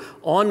these were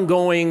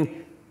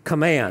ongoing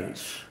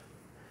commands.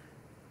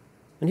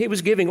 And he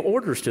was giving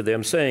orders to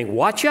them, saying,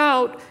 watch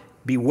out,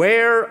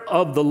 beware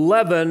of the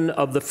leaven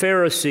of the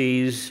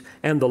Pharisees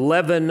and the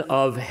leaven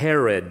of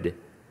Herod.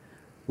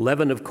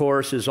 Leaven, of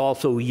course, is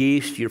also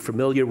yeast. You're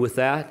familiar with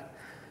that.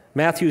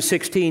 Matthew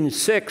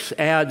 16:6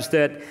 adds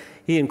that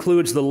he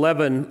includes the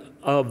leaven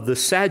of the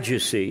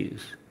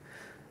Sadducees.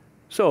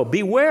 So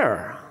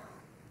beware.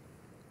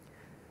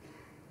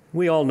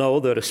 We all know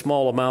that a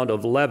small amount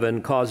of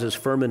leaven causes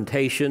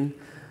fermentation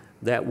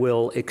that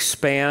will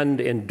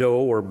expand in dough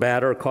or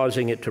batter,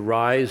 causing it to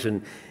rise.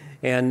 And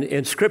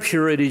in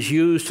Scripture, it is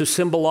used to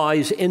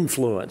symbolize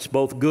influence,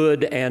 both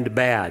good and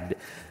bad.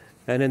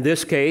 And in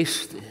this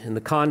case, in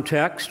the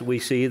context, we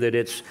see that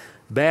it's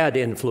bad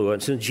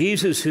influence. And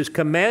Jesus is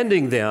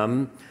commanding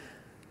them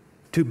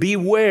to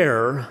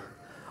beware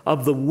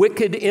of the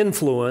wicked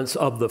influence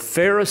of the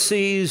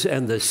Pharisees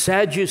and the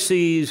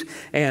Sadducees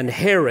and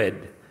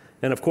Herod.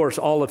 and of course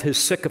all of his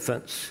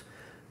sycophants,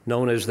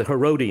 known as the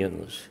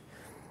Herodians.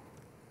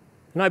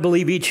 And I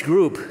believe each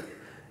group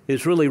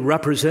is really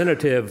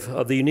representative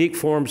of the unique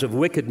forms of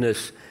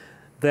wickedness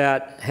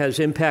that has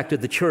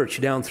impacted the church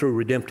down through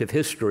redemptive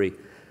history.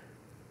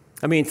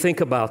 I mean,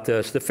 think about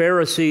this. The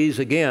Pharisees,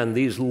 again,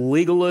 these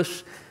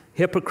legalists,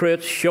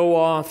 hypocrites,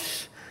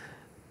 show-offs,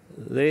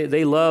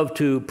 they love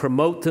to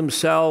promote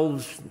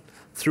themselves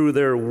through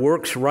their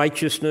works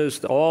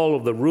righteousness, all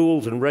of the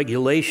rules and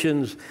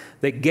regulations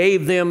that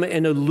gave them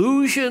an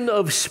illusion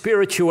of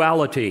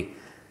spirituality,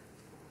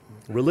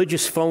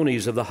 religious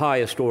phonies of the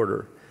highest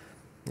order.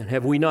 And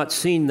have we not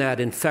seen that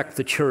infect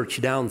the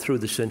church down through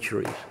the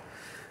centuries?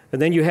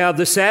 And then you have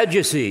the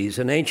Sadducees,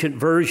 an ancient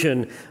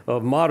version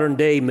of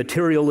modern-day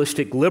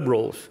materialistic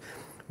liberals,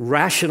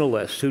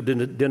 rationalists who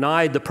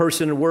denied the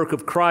person and work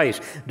of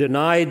Christ,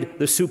 denied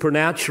the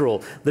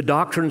supernatural, the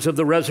doctrines of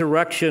the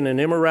resurrection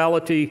and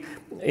immortality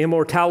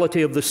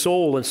of the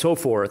soul, and so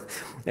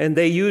forth. And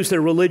they used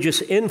their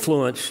religious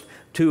influence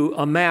to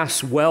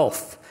amass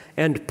wealth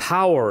and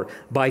power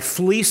by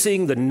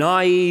fleecing the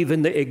naive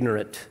and the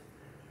ignorant.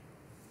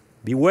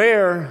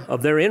 Beware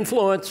of their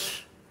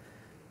influence.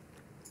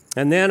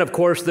 And then, of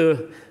course,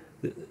 the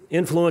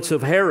influence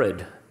of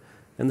Herod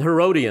and the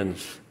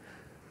Herodians.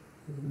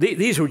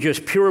 These were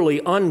just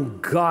purely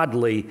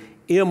ungodly,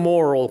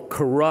 immoral,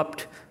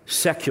 corrupt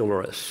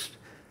secularists,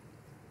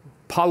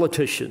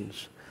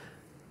 politicians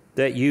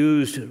that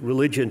used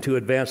religion to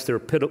advance their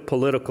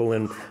political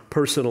and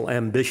personal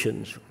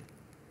ambitions.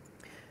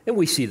 And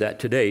we see that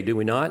today, do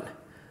we not?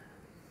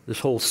 This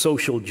whole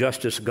social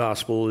justice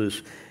gospel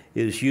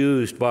is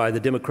used by the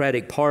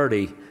Democratic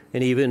Party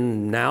and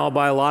even now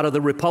by a lot of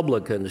the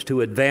Republicans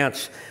to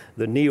advance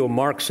the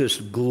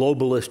neo-Marxist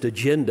globalist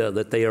agenda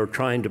that they are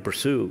trying to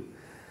pursue.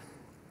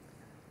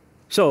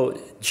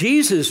 So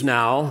Jesus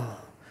now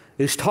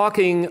is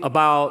talking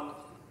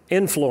about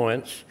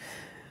influence,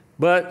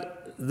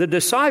 but the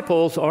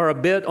disciples are a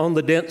bit on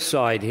the dense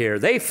side here.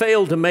 They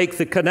fail to make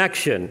the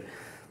connection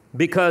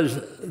because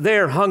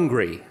they're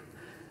hungry.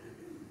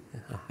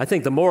 I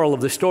think the moral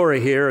of the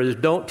story here is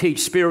don't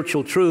teach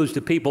spiritual truths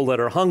to people that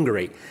are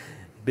hungry,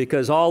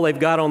 because all they've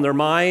got on their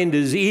mind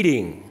is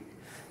eating.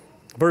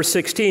 Verse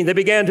 16, they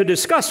began to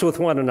discuss with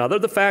one another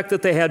the fact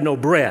that they had no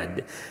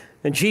bread.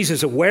 And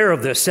Jesus, aware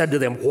of this, said to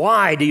them,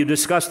 "Why do you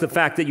discuss the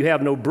fact that you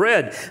have no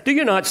bread? Do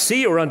you not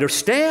see or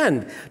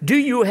understand? Do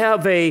you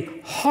have a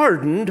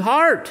hardened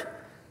heart?"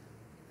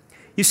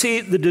 You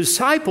see, the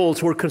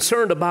disciples were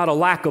concerned about a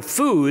lack of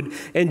food,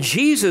 and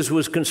Jesus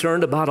was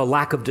concerned about a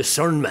lack of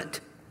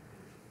discernment.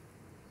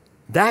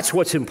 That's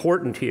what's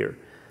important here.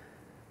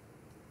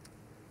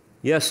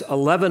 Yes,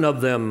 11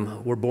 of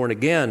them were born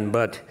again,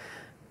 but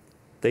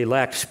they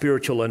lacked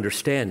spiritual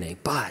understanding.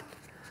 But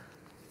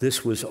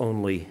this was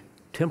only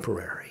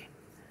temporary.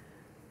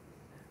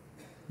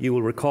 You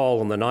will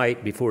recall on the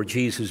night before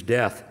Jesus'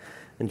 death,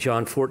 in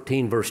John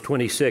 14, verse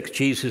 26,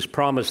 Jesus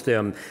promised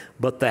them,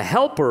 "But the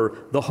Helper,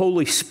 the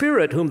Holy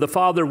Spirit, whom the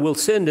Father will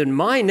send in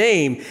my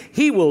name,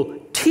 he will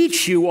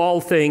teach you all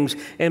things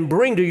and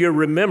bring to your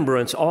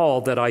remembrance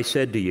all that I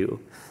said to you."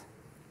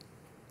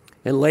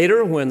 And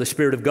later, when the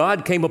Spirit of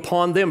God came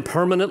upon them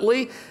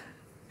permanently,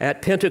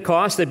 at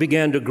Pentecost, they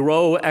began to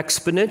grow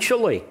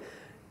exponentially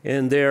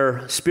in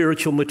their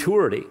spiritual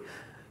maturity.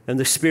 And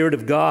the Spirit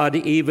of God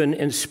even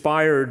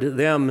inspired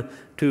them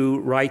to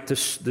write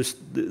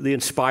the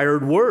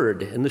inspired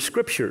word in the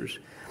Scriptures.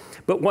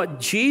 But what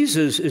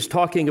Jesus is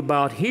talking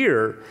about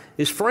here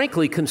is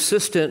frankly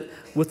consistent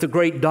with the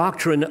great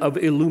doctrine of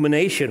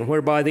illumination,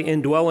 whereby the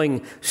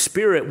indwelling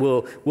Spirit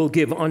will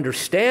give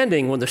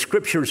understanding when the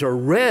Scriptures are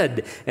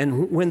read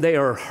and when they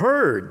are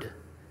heard.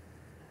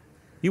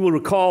 You will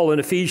recall in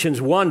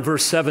Ephesians 1,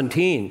 verse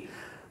 17,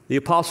 the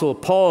Apostle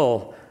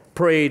Paul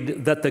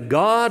prayed that the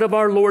God of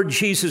our Lord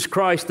Jesus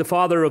Christ, the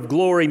Father of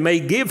glory, may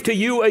give to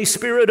you a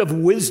spirit of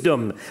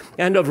wisdom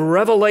and of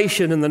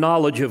revelation in the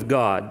knowledge of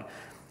God.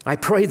 I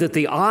pray that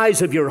the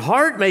eyes of your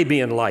heart may be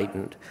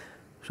enlightened,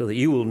 so that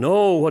you will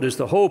know what is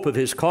the hope of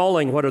his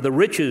calling, what are the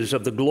riches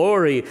of the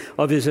glory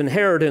of his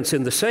inheritance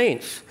in the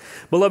saints.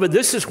 Beloved,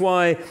 this is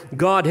why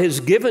God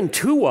has given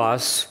to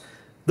us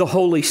the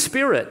Holy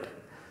Spirit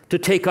to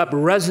take up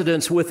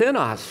residence within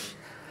us.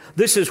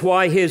 This is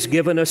why he has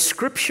given us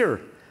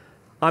Scripture.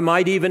 I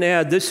might even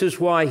add, this is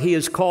why he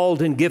has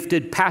called and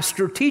gifted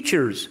pastor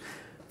teachers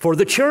for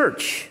the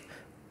church.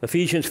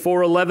 Ephesians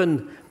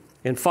 4:11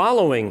 and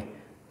following,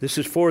 this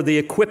is for the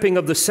equipping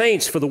of the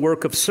saints for the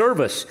work of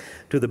service,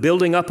 to the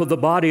building up of the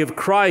body of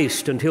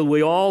Christ until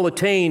we all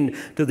attain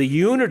to the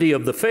unity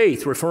of the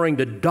faith, referring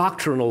to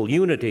doctrinal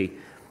unity,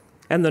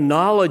 and the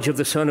knowledge of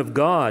the Son of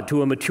God,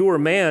 to a mature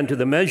man, to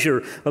the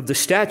measure of the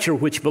stature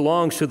which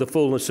belongs to the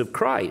fullness of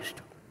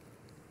Christ.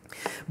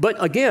 But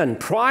again,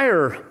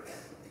 prior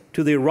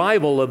to the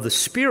arrival of the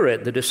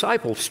Spirit, the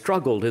disciples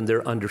struggled in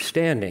their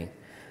understanding.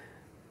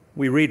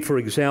 We read, for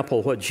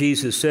example, what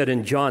Jesus said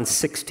in John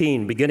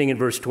 16, beginning in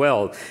verse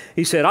 12.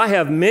 He said, "I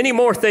have many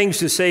more things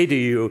to say to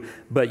you,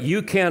 but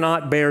you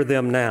cannot bear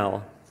them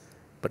now.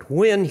 But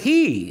when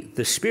he,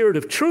 the Spirit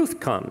of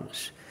truth,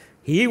 comes,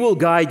 He will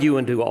guide you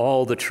into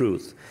all the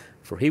truth.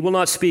 For he will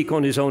not speak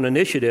on his own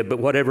initiative, but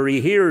whatever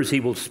he hears, he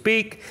will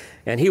speak,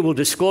 and he will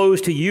disclose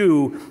to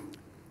you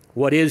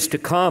what is to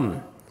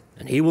come.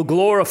 And he will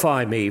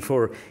glorify me,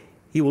 for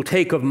he will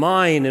take of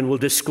mine and will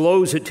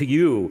disclose it to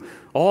you.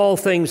 All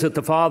things that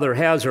the Father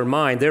has are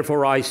mine.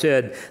 Therefore I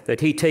said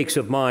that he takes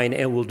of mine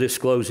and will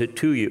disclose it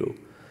to you.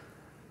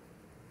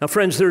 Now,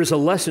 friends, there is a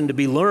lesson to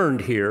be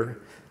learned here.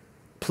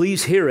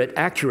 Please hear it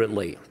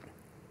accurately.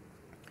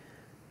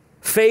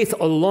 Faith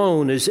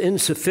alone is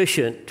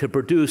insufficient to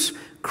produce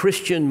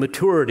Christian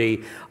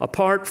maturity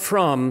apart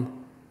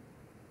from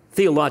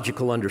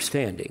theological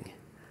understanding.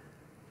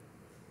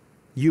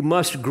 You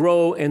must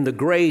grow in the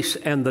grace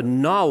and the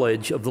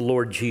knowledge of the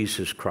Lord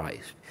Jesus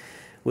Christ.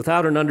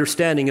 Without an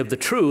understanding of the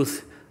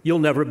truth, you'll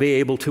never be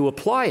able to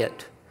apply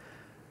it.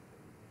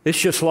 It's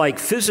just like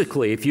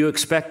physically. If you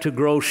expect to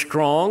grow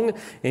strong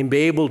and be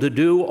able to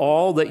do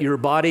all that your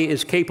body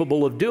is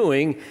capable of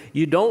doing,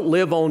 you don't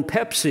live on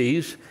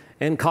Pepsis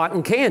and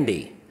cotton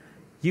candy.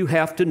 You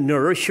have to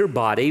nourish your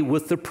body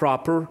with the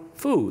proper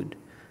food.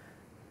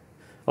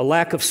 A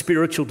lack of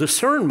spiritual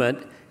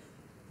discernment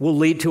will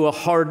lead to a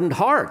hardened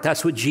heart.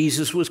 That's what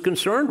Jesus was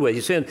concerned with.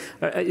 He said,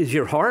 is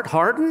your heart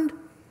hardened?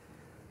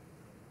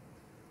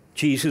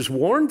 Jesus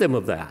warned them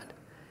of that.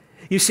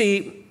 You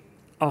see,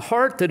 a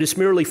heart that is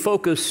merely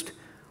focused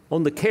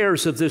on the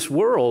cares of this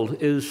world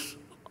is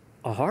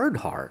a hard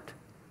heart.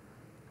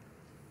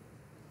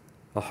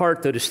 A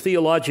heart that is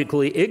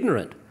theologically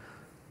ignorant.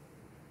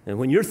 And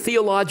when you're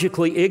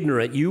theologically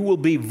ignorant, you will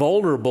be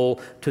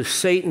vulnerable to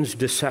Satan's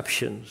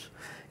deceptions.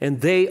 And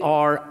they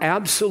are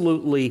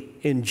absolutely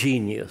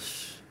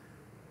ingenious.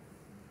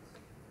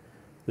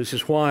 This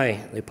is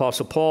why the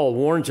Apostle Paul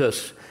warns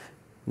us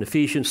in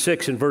Ephesians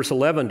 6 and verse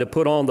 11 to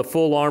put on the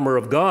full armor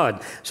of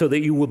God so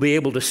that you will be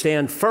able to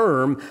stand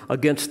firm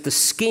against the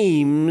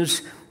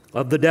schemes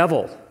of the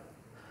devil.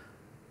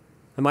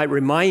 I might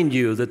remind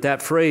you that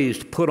that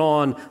phrase, put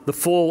on the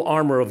full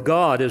armor of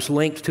God, is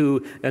linked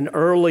to an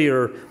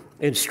earlier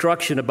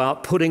instruction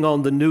about putting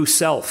on the new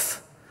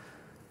self,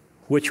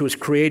 which was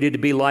created to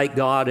be like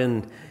God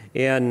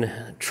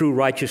in true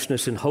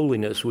righteousness and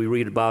holiness. We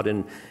read about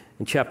in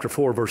chapter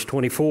 4, verse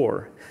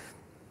 24.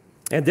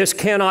 And this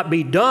cannot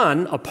be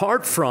done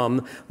apart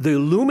from the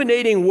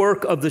illuminating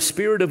work of the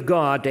Spirit of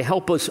God to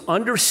help us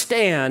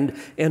understand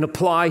and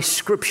apply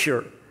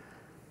Scripture.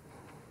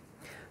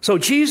 So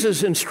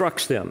Jesus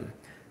instructs them,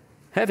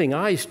 having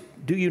eyes,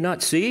 do you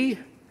not see?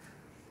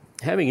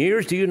 Having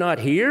ears, do you not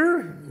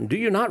hear? Do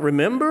you not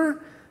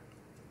remember?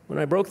 When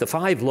I broke the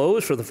 5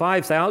 loaves for the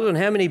 5,000,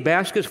 how many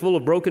baskets full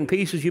of broken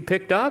pieces you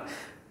picked up?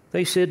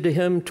 They said to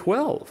him,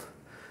 12.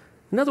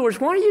 In other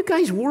words, why are you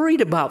guys worried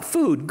about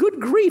food?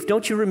 Good grief,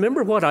 don't you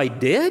remember what I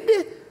did?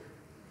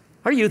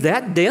 Are you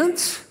that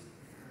dense?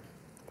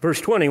 Verse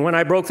 20, when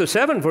I broke the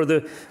 7 for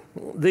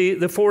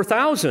the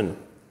 4,000,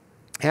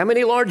 how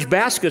many large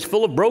baskets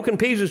full of broken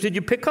pieces did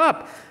you pick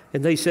up?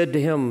 And they said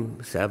to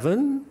him,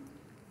 7.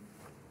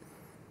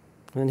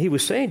 And he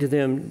was saying to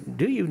them,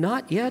 do you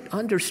not yet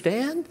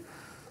understand?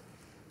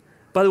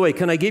 By the way,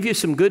 can I give you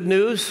some good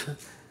news?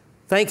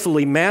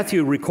 Thankfully,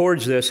 Matthew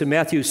records this in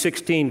Matthew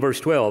 16, verse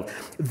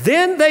 12.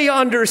 Then they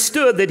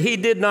understood that he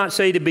did not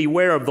say to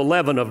beware of the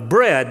leaven of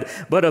bread,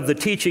 but of the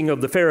teaching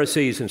of the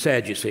Pharisees and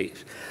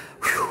Sadducees.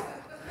 Whew.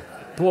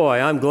 Boy,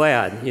 I'm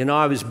glad.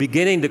 I was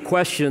beginning to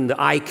question the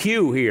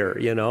IQ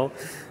here,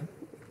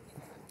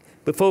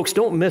 But folks,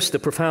 don't miss the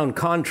profound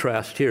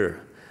contrast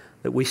here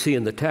that we see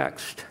in the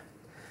text.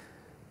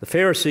 The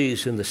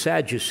Pharisees and the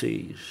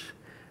Sadducees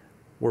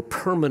were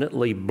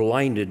permanently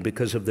blinded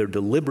because of their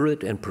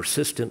deliberate and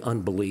persistent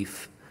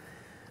unbelief.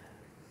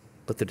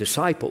 But the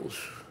disciples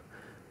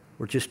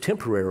were just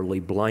temporarily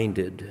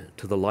blinded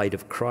to the light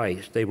of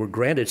Christ. They were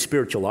granted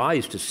spiritual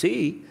eyes to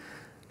see,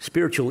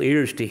 spiritual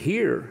ears to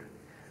hear,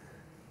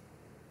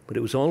 but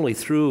it was only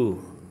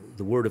through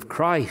the word of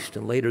Christ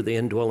and later the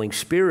indwelling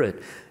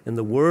Spirit and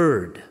the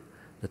Word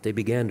that they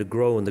began to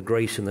grow in the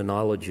grace and the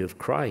knowledge of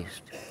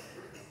Christ.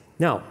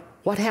 Now,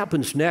 what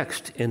happens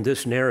next in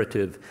this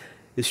narrative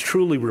is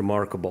truly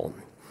remarkable.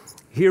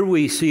 Here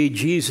we see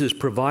Jesus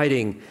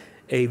providing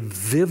a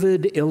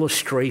vivid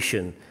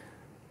illustration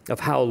of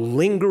how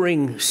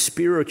lingering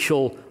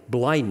spiritual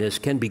blindness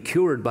can be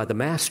cured by the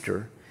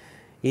Master,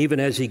 even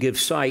as he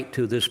gives sight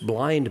to this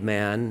blind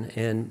man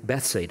in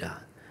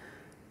Bethsaida.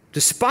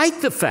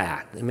 Despite the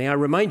fact, and may I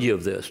remind you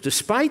of this,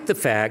 despite the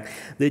fact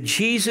that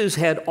Jesus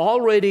had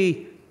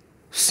already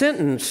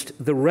sentenced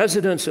the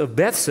residents of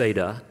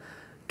Bethsaida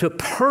to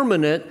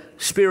permanent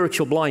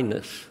spiritual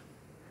blindness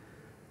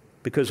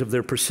because of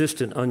their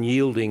persistent,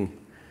 unyielding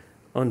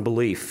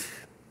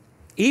unbelief.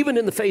 Even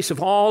in the face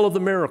of all of the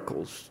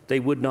miracles, they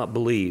would not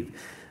believe.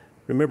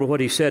 Remember what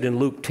he said in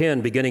Luke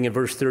 10, beginning in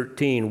verse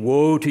 13,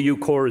 "Woe to you,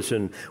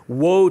 Chorazin!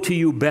 Woe to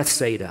you,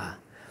 Bethsaida!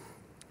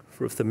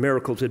 For if the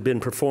miracles had been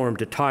performed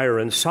to Tyre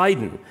and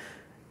Sidon,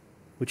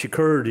 which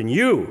occurred in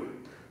you,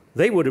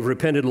 they would have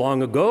repented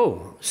long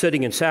ago,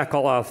 sitting in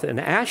sackcloth and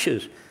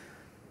ashes.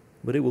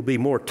 But it will be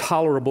more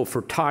tolerable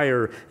for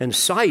Tyre and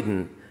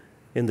Sidon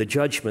in the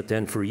judgment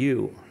than for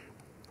you."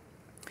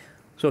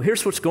 So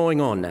here's what's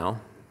going on now.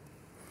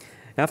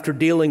 After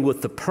dealing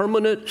with the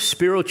permanent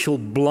spiritual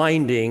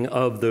blinding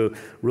of the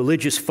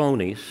religious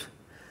phonies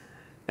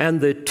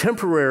and the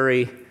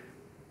temporary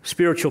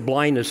spiritual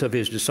blindness of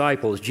his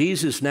disciples,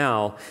 Jesus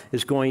now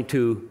is going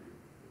to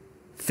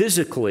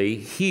physically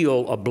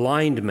heal a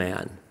blind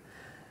man.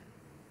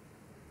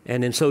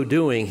 And in so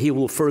doing, he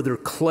will further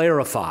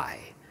clarify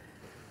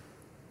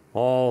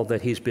all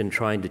that he's been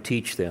trying to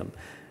teach them.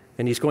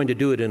 And he's going to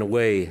do it in a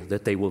way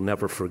that they will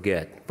never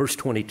forget. Verse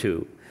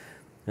 22,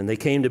 and they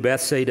came to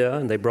Bethsaida,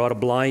 and they brought a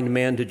blind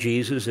man to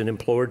Jesus and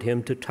implored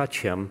him to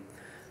touch him.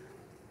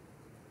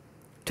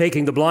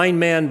 Taking the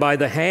blind man by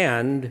the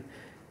hand,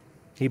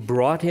 he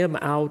brought him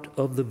out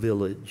of the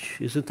village.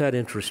 Isn't that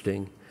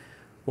interesting?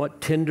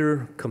 What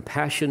tender,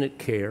 compassionate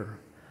care.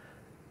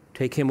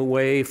 Take him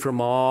away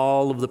from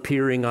all of the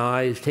peering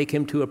eyes. Take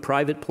him to a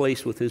private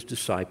place with his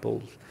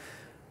disciples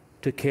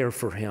to care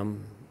for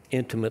him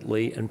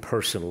intimately and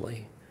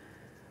personally.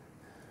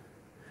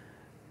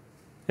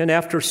 And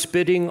after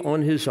spitting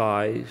on his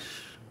eyes,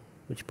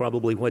 which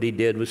probably what he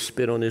did was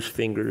spit on his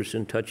fingers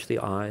and touch the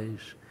eyes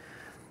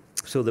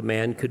so the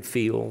man could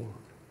feel.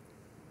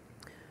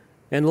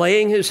 And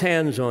laying his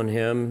hands on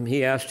him,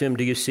 he asked him,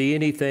 "Do you see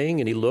anything?"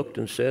 And he looked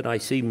and said, "I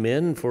see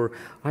men, for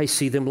I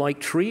see them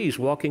like trees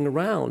walking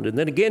around." And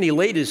then again he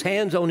laid his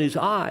hands on his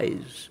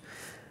eyes,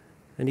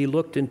 and he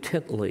looked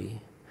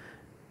intently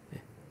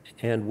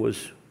and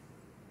was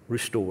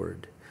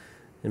restored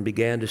and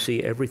began to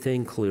see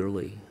everything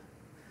clearly.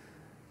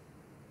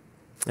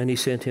 And he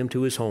sent him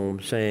to his home,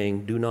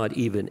 saying, "Do not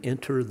even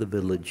enter the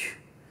village."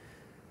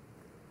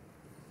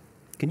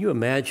 Can you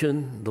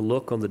imagine the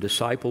look on the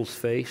disciples'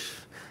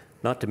 face,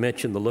 not to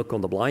mention the look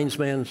on the blind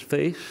man's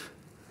face,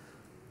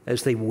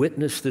 as they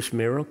witnessed this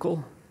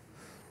miracle?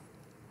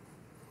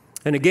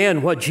 And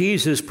again, what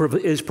Jesus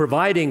is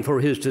providing for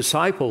his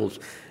disciples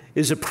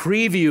is a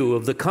preview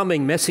of the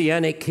coming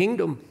messianic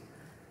kingdom,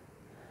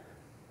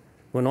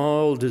 when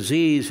all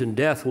disease and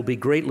death will be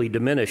greatly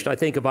diminished. I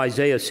think of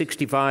Isaiah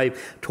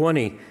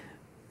 65:20.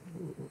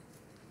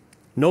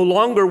 "No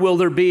longer will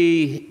there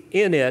be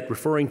in it,"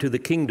 referring to the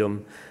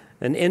kingdom,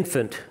 "an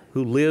infant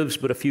who lives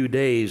but a few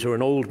days, or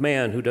an old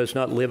man who does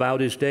not live out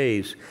his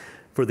days.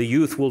 For the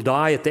youth will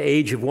die at the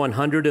age of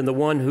 100, and the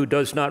one who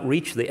does not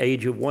reach the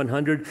age of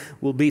 100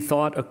 will be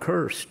thought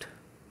accursed."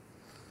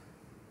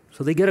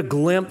 So they get a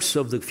glimpse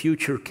of the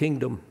future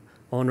kingdom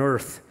on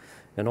earth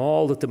and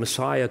all that the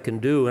Messiah can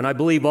do. And I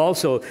believe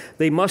also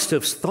they must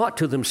have thought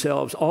to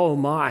themselves, "Oh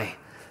my,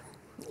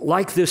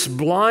 like this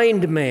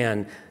blind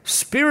man,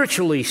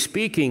 spiritually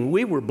speaking,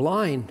 we were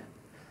blind.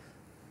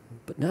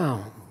 But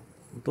now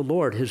the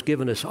Lord has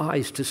given us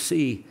eyes to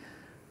see."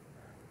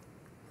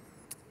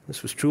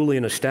 This was truly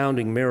an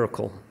astounding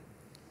miracle.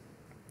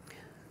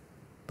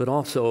 But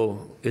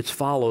also it's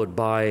followed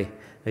by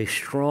a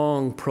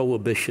strong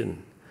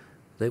prohibition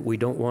that we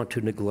don't want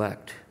to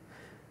neglect,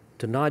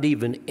 to not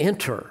even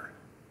enter.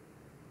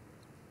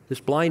 This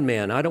blind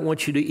man, I don't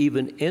want you to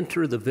even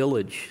enter the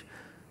village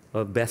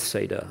of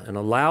Bethsaida and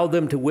allow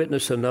them to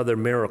witness another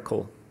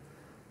miracle.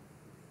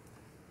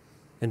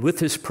 And with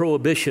this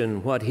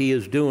prohibition, what he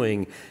is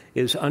doing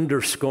is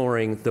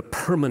underscoring the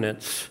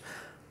permanence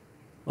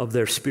of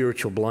their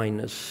spiritual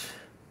blindness.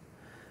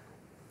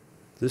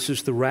 This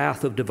is the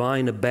wrath of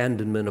divine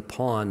abandonment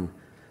upon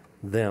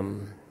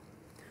them.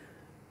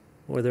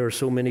 Or there are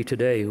so many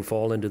today who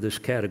fall into this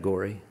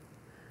category.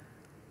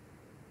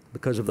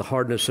 Because of the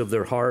hardness of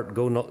their heart,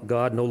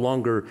 God no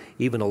longer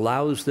even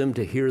allows them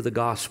to hear the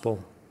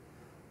gospel,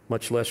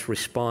 much less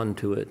respond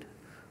to it.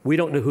 We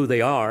don't know who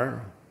they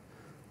are,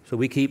 so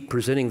we keep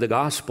presenting the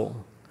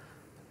gospel.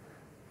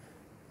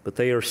 But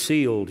they are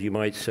sealed, you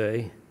might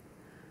say,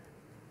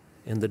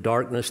 in the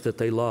darkness that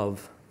they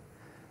love.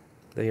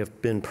 They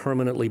have been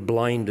permanently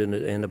blinded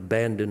and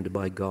abandoned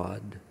by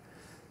God.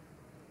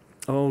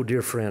 Oh,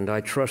 dear friend,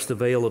 I trust the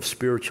veil of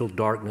spiritual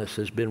darkness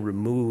has been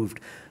removed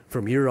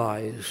from your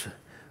eyes,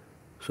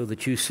 so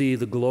that you see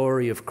the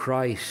glory of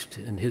Christ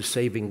and his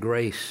saving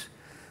grace.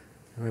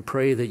 And I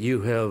pray that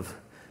you have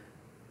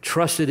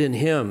trusted in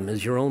him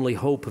as your only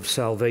hope of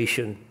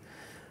salvation.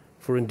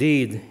 For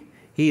indeed,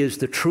 he is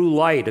the true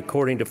light,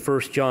 according to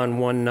 1 John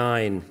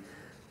 1:9,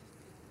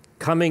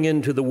 coming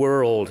into the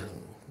world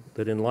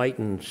that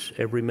enlightens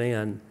every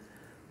man.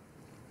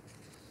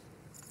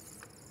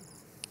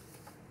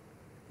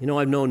 You know,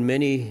 I've known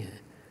many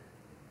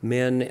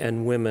men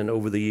and women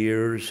over the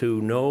years who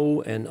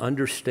know and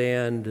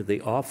understand the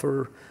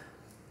offer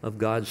of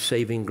God's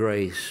saving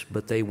grace,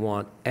 but they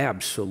want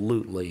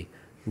absolutely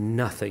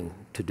nothing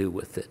to do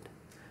with it.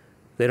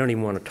 They don't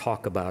even want to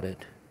talk about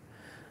it.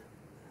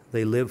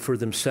 They live for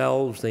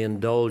themselves. They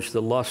indulge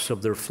the lusts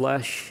of their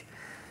flesh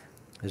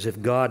as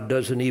if God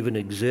doesn't even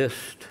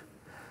exist.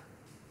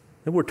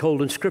 And we're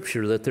told in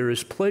Scripture that there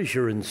is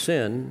pleasure in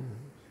sin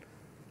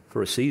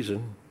for a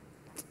season.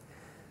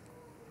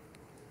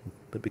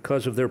 But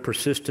because of their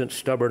persistent,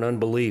 stubborn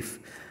unbelief,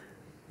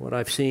 what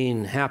I've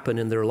seen happen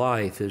in their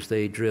life is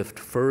they drift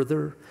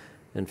further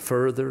and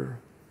further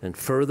and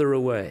further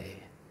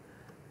away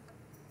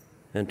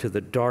into the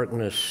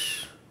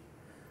darkness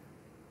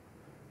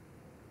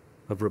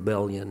of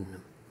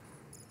rebellion.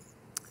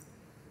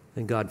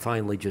 And God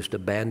finally just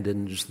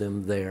abandons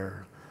them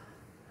there.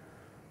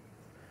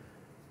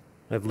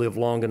 I've lived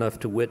long enough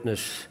to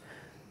witness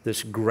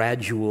this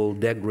gradual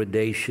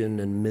degradation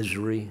and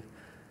misery.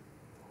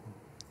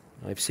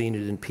 I've seen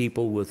it in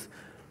people with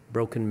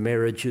broken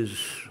marriages,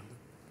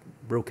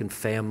 broken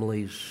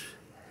families,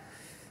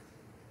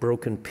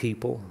 broken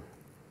people.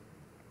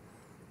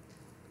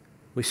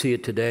 We see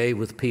it today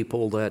with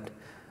people that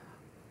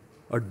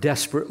are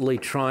desperately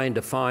trying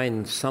to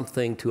find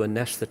something to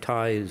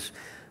anesthetize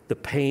the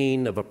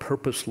pain of a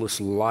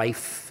purposeless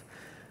life,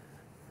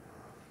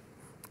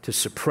 to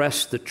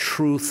suppress the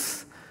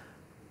truth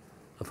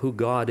of who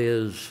God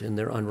is in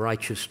their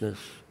unrighteousness.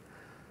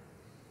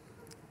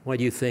 Why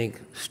do you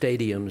think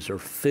stadiums are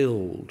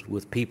filled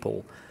with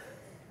people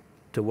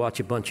to watch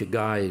a bunch of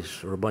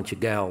guys or a bunch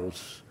of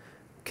gals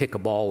kick a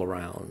ball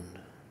around?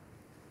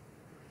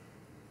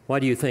 Why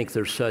do you think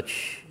there's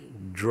such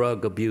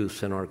drug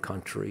abuse in our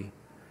country?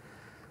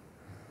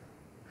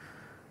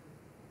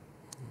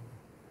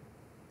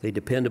 They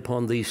depend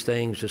upon these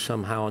things to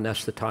somehow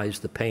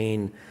anesthetize the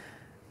pain.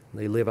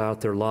 They live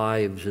out their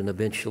lives, and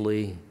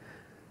eventually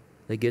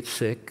they get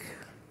sick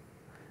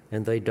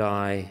and they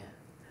die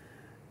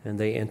and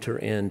they enter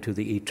into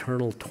the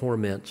eternal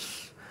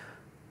torments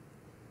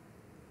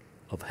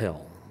of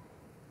hell.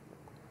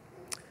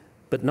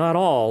 But not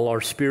all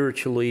are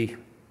spiritually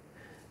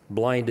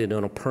blinded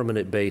on a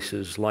permanent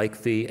basis,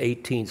 like the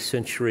 18th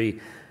century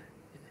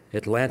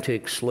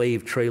Atlantic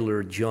slave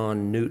trailer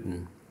John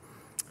Newton,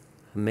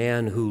 a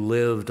man who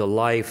lived a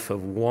life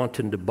of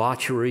wanton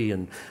debauchery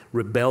and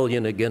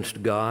rebellion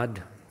against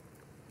God.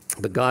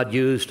 But God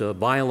used a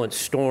violent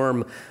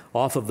storm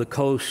off of the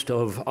coast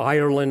of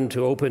Ireland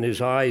to open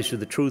his eyes to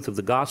the truth of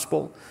the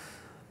gospel,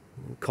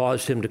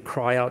 caused him to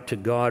cry out to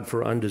God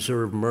for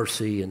undeserved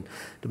mercy. And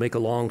to make a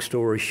long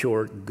story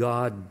short,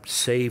 God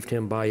saved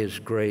him by his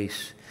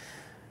grace.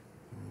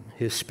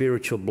 His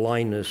spiritual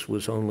blindness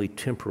was only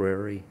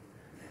temporary,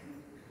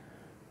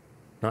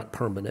 not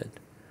permanent.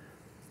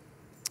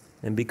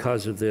 And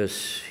because of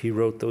this, he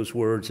wrote those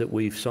words that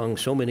we've sung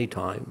so many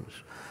times.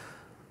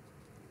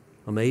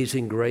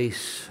 Amazing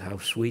grace, how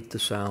sweet the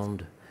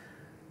sound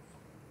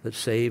that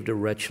saved a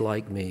wretch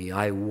like me.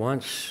 I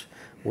once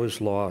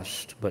was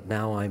lost, but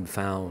now I'm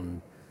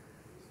found.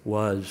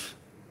 Was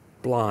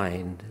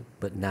blind,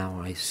 but now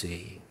I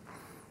see.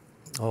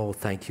 Oh,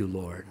 thank you,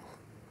 Lord.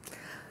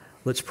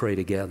 Let's pray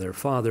together.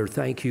 Father,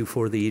 thank you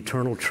for the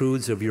eternal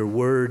truths of your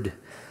word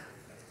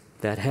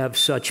that have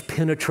such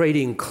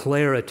penetrating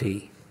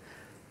clarity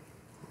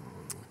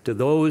to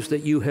those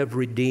that you have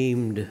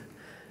redeemed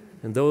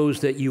and those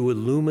that you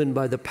illumine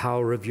by the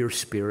power of your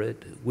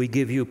Spirit. We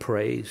give you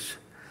praise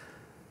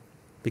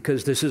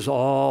because this is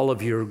all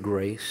of your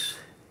grace.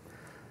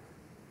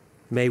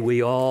 May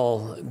we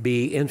all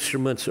be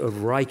instruments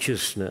of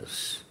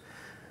righteousness,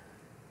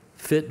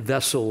 fit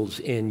vessels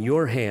in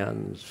your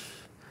hands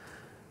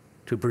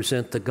to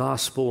present the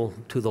gospel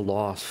to the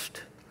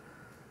lost,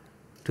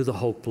 to the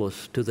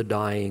hopeless, to the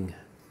dying,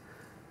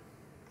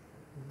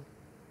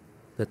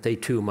 that they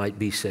too might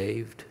be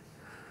saved.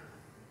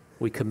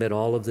 We commit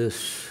all of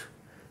this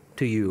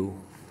to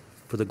you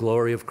for the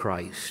glory of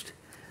Christ.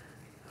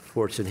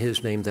 For it's in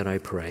his name that I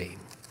pray.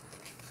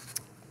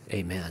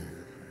 Amen.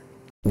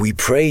 We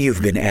pray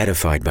you've been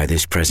edified by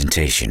this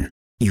presentation.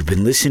 You've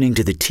been listening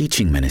to the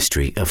teaching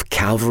ministry of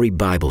Calvary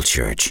Bible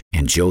Church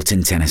in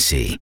Jolton,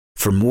 Tennessee.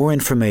 For more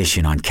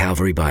information on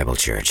Calvary Bible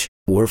Church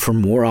or for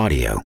more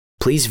audio,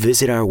 please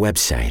visit our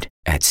website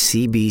at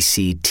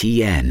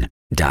cbctn.org.